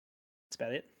music. That's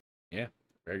about it.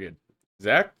 Very good.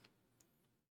 Zach?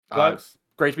 Uh, Plugs?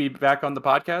 Great to be back on the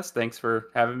podcast. Thanks for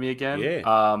having me again.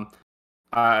 Yeah.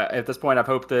 At this point, I've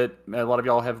hoped that a lot of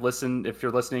y'all have listened. If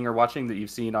you're listening or watching, that you've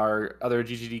seen our other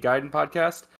GGD Gaiden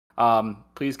podcast.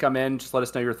 Please come in. Just let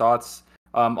us know your thoughts.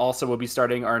 Also, we'll be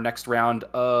starting our next round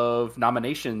of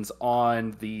nominations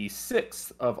on the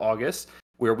 6th of August,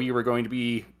 where we were going to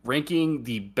be ranking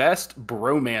the best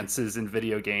bromances in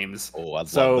video games. Oh,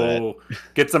 I'd love that. So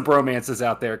get some bromances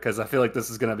out there, because I feel like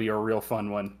this is going to be a real fun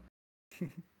one.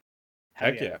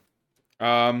 Heck yeah.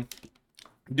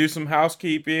 Do some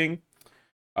housekeeping.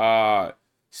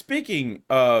 Speaking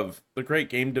of the Great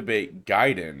Game Debate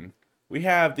Gaiden, we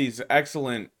have these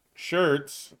excellent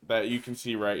shirts that you can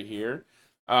see right here.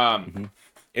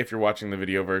 If you're watching the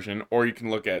video version, or you can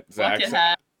look at Zach's Bucket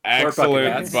hat.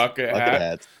 excellent bucket bucket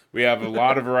hat. We have a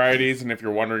lot of varieties, and if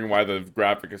you're wondering why the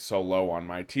graphic is so low on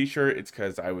my t-shirt, it's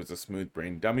because I was a smooth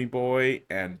brain dummy boy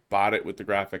and bought it with the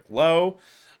graphic low.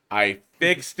 I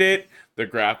fixed it. The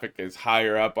graphic is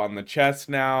higher up on the chest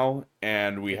now,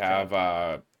 and we have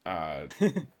like,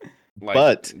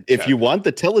 But if chest- you want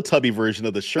the Teletubby version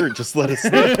of the shirt, just let us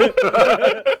know.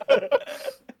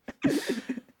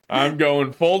 I'm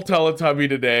going full Teletubby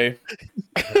today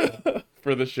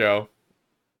for the show.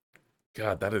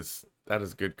 God, that is a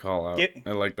good call out.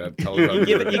 I like that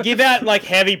Teletubby. You give out like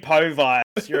heavy Poe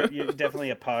vibes. You're definitely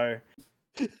a Poe.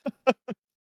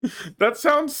 That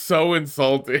sounds so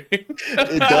insulting.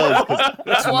 It does. 'cause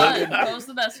Which one? What was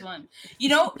the best one? You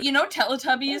know,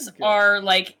 Teletubbies are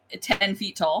like 10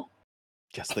 feet tall.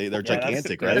 Yes, they're that's-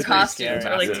 gigantic, that's right? The pretty costumes scary.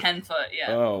 are like Massive. 10 foot.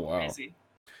 Yeah. Oh wow. Crazy.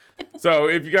 So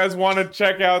if you guys want to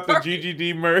check out the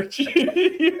GGD merch,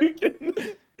 you can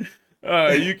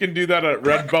You can do that at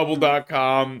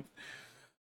redbubble.com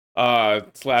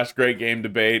 / great game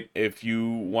debate. If you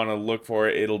want to look for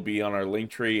it, it'll be on our link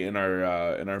tree in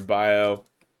our bio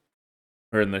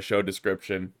or in the show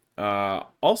description.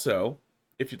 Also,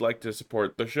 if you'd like to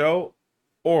support the show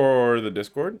or the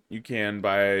Discord, you can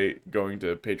by going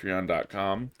to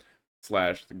patreon.com /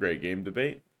 the great game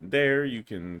debate. There you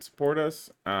can support us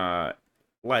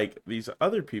like these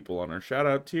other people on our shout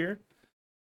out tier: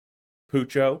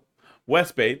 Pucho,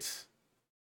 Wes Bates,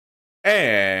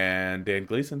 and Dan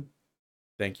Gleason.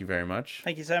 Thank you very much.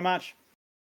 Thank you so much.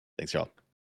 Thanks, y'all.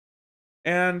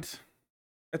 And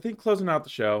I think closing out the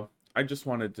show, I just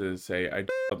wanted to say I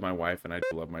do love my wife and I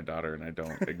do love my daughter and I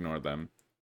don't ignore them.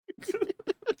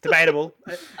 Debatable.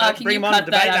 Can you cut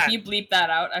that out? Can you bleep that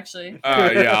out, actually?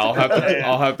 Yeah, I'll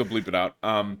have to bleep it out.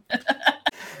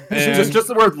 Just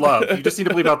the word love. You just need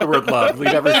to bleep out the word love.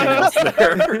 Leave everything else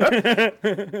there.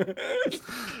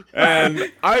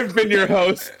 And I've been your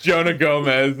host, Jonah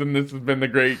Gomez, and this has been the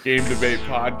Great Game Debate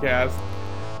Podcast.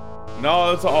 And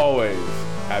as always,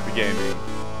 happy gaming.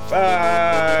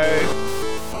 Bye!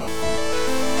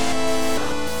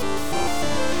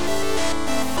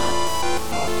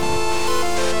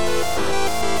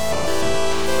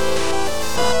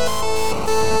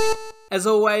 As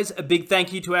always, a big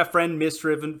thank you to our friend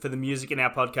Misdriven for the music in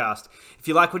our podcast. If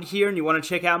you like what you hear and you want to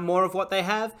check out more of what they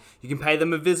have, you can pay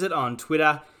them a visit on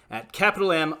Twitter at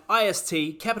MIST_RIVEN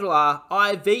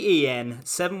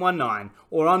 719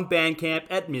 or on Bandcamp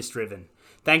at Misdriven.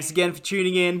 Thanks again for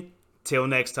tuning in. Till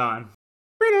next time.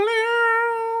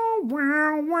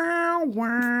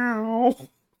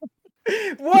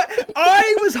 What?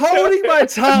 I was holding my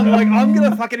tongue like I'm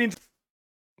gonna fucking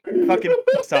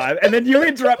time, and then you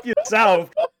interrupt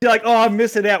yourself. You're like, "Oh, I'm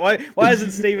missing out. Why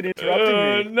isn't Steven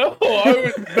interrupting me?" No,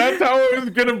 that's how I was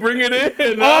gonna bring it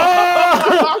in.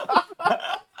 Oh!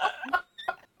 I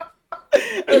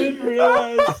didn't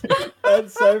realize.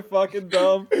 That's so fucking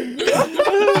dumb.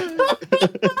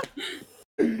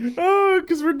 Oh,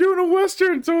 because we're doing a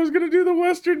Western, so I was gonna do the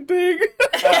Western thing.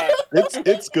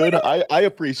 It's good. I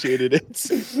appreciated it.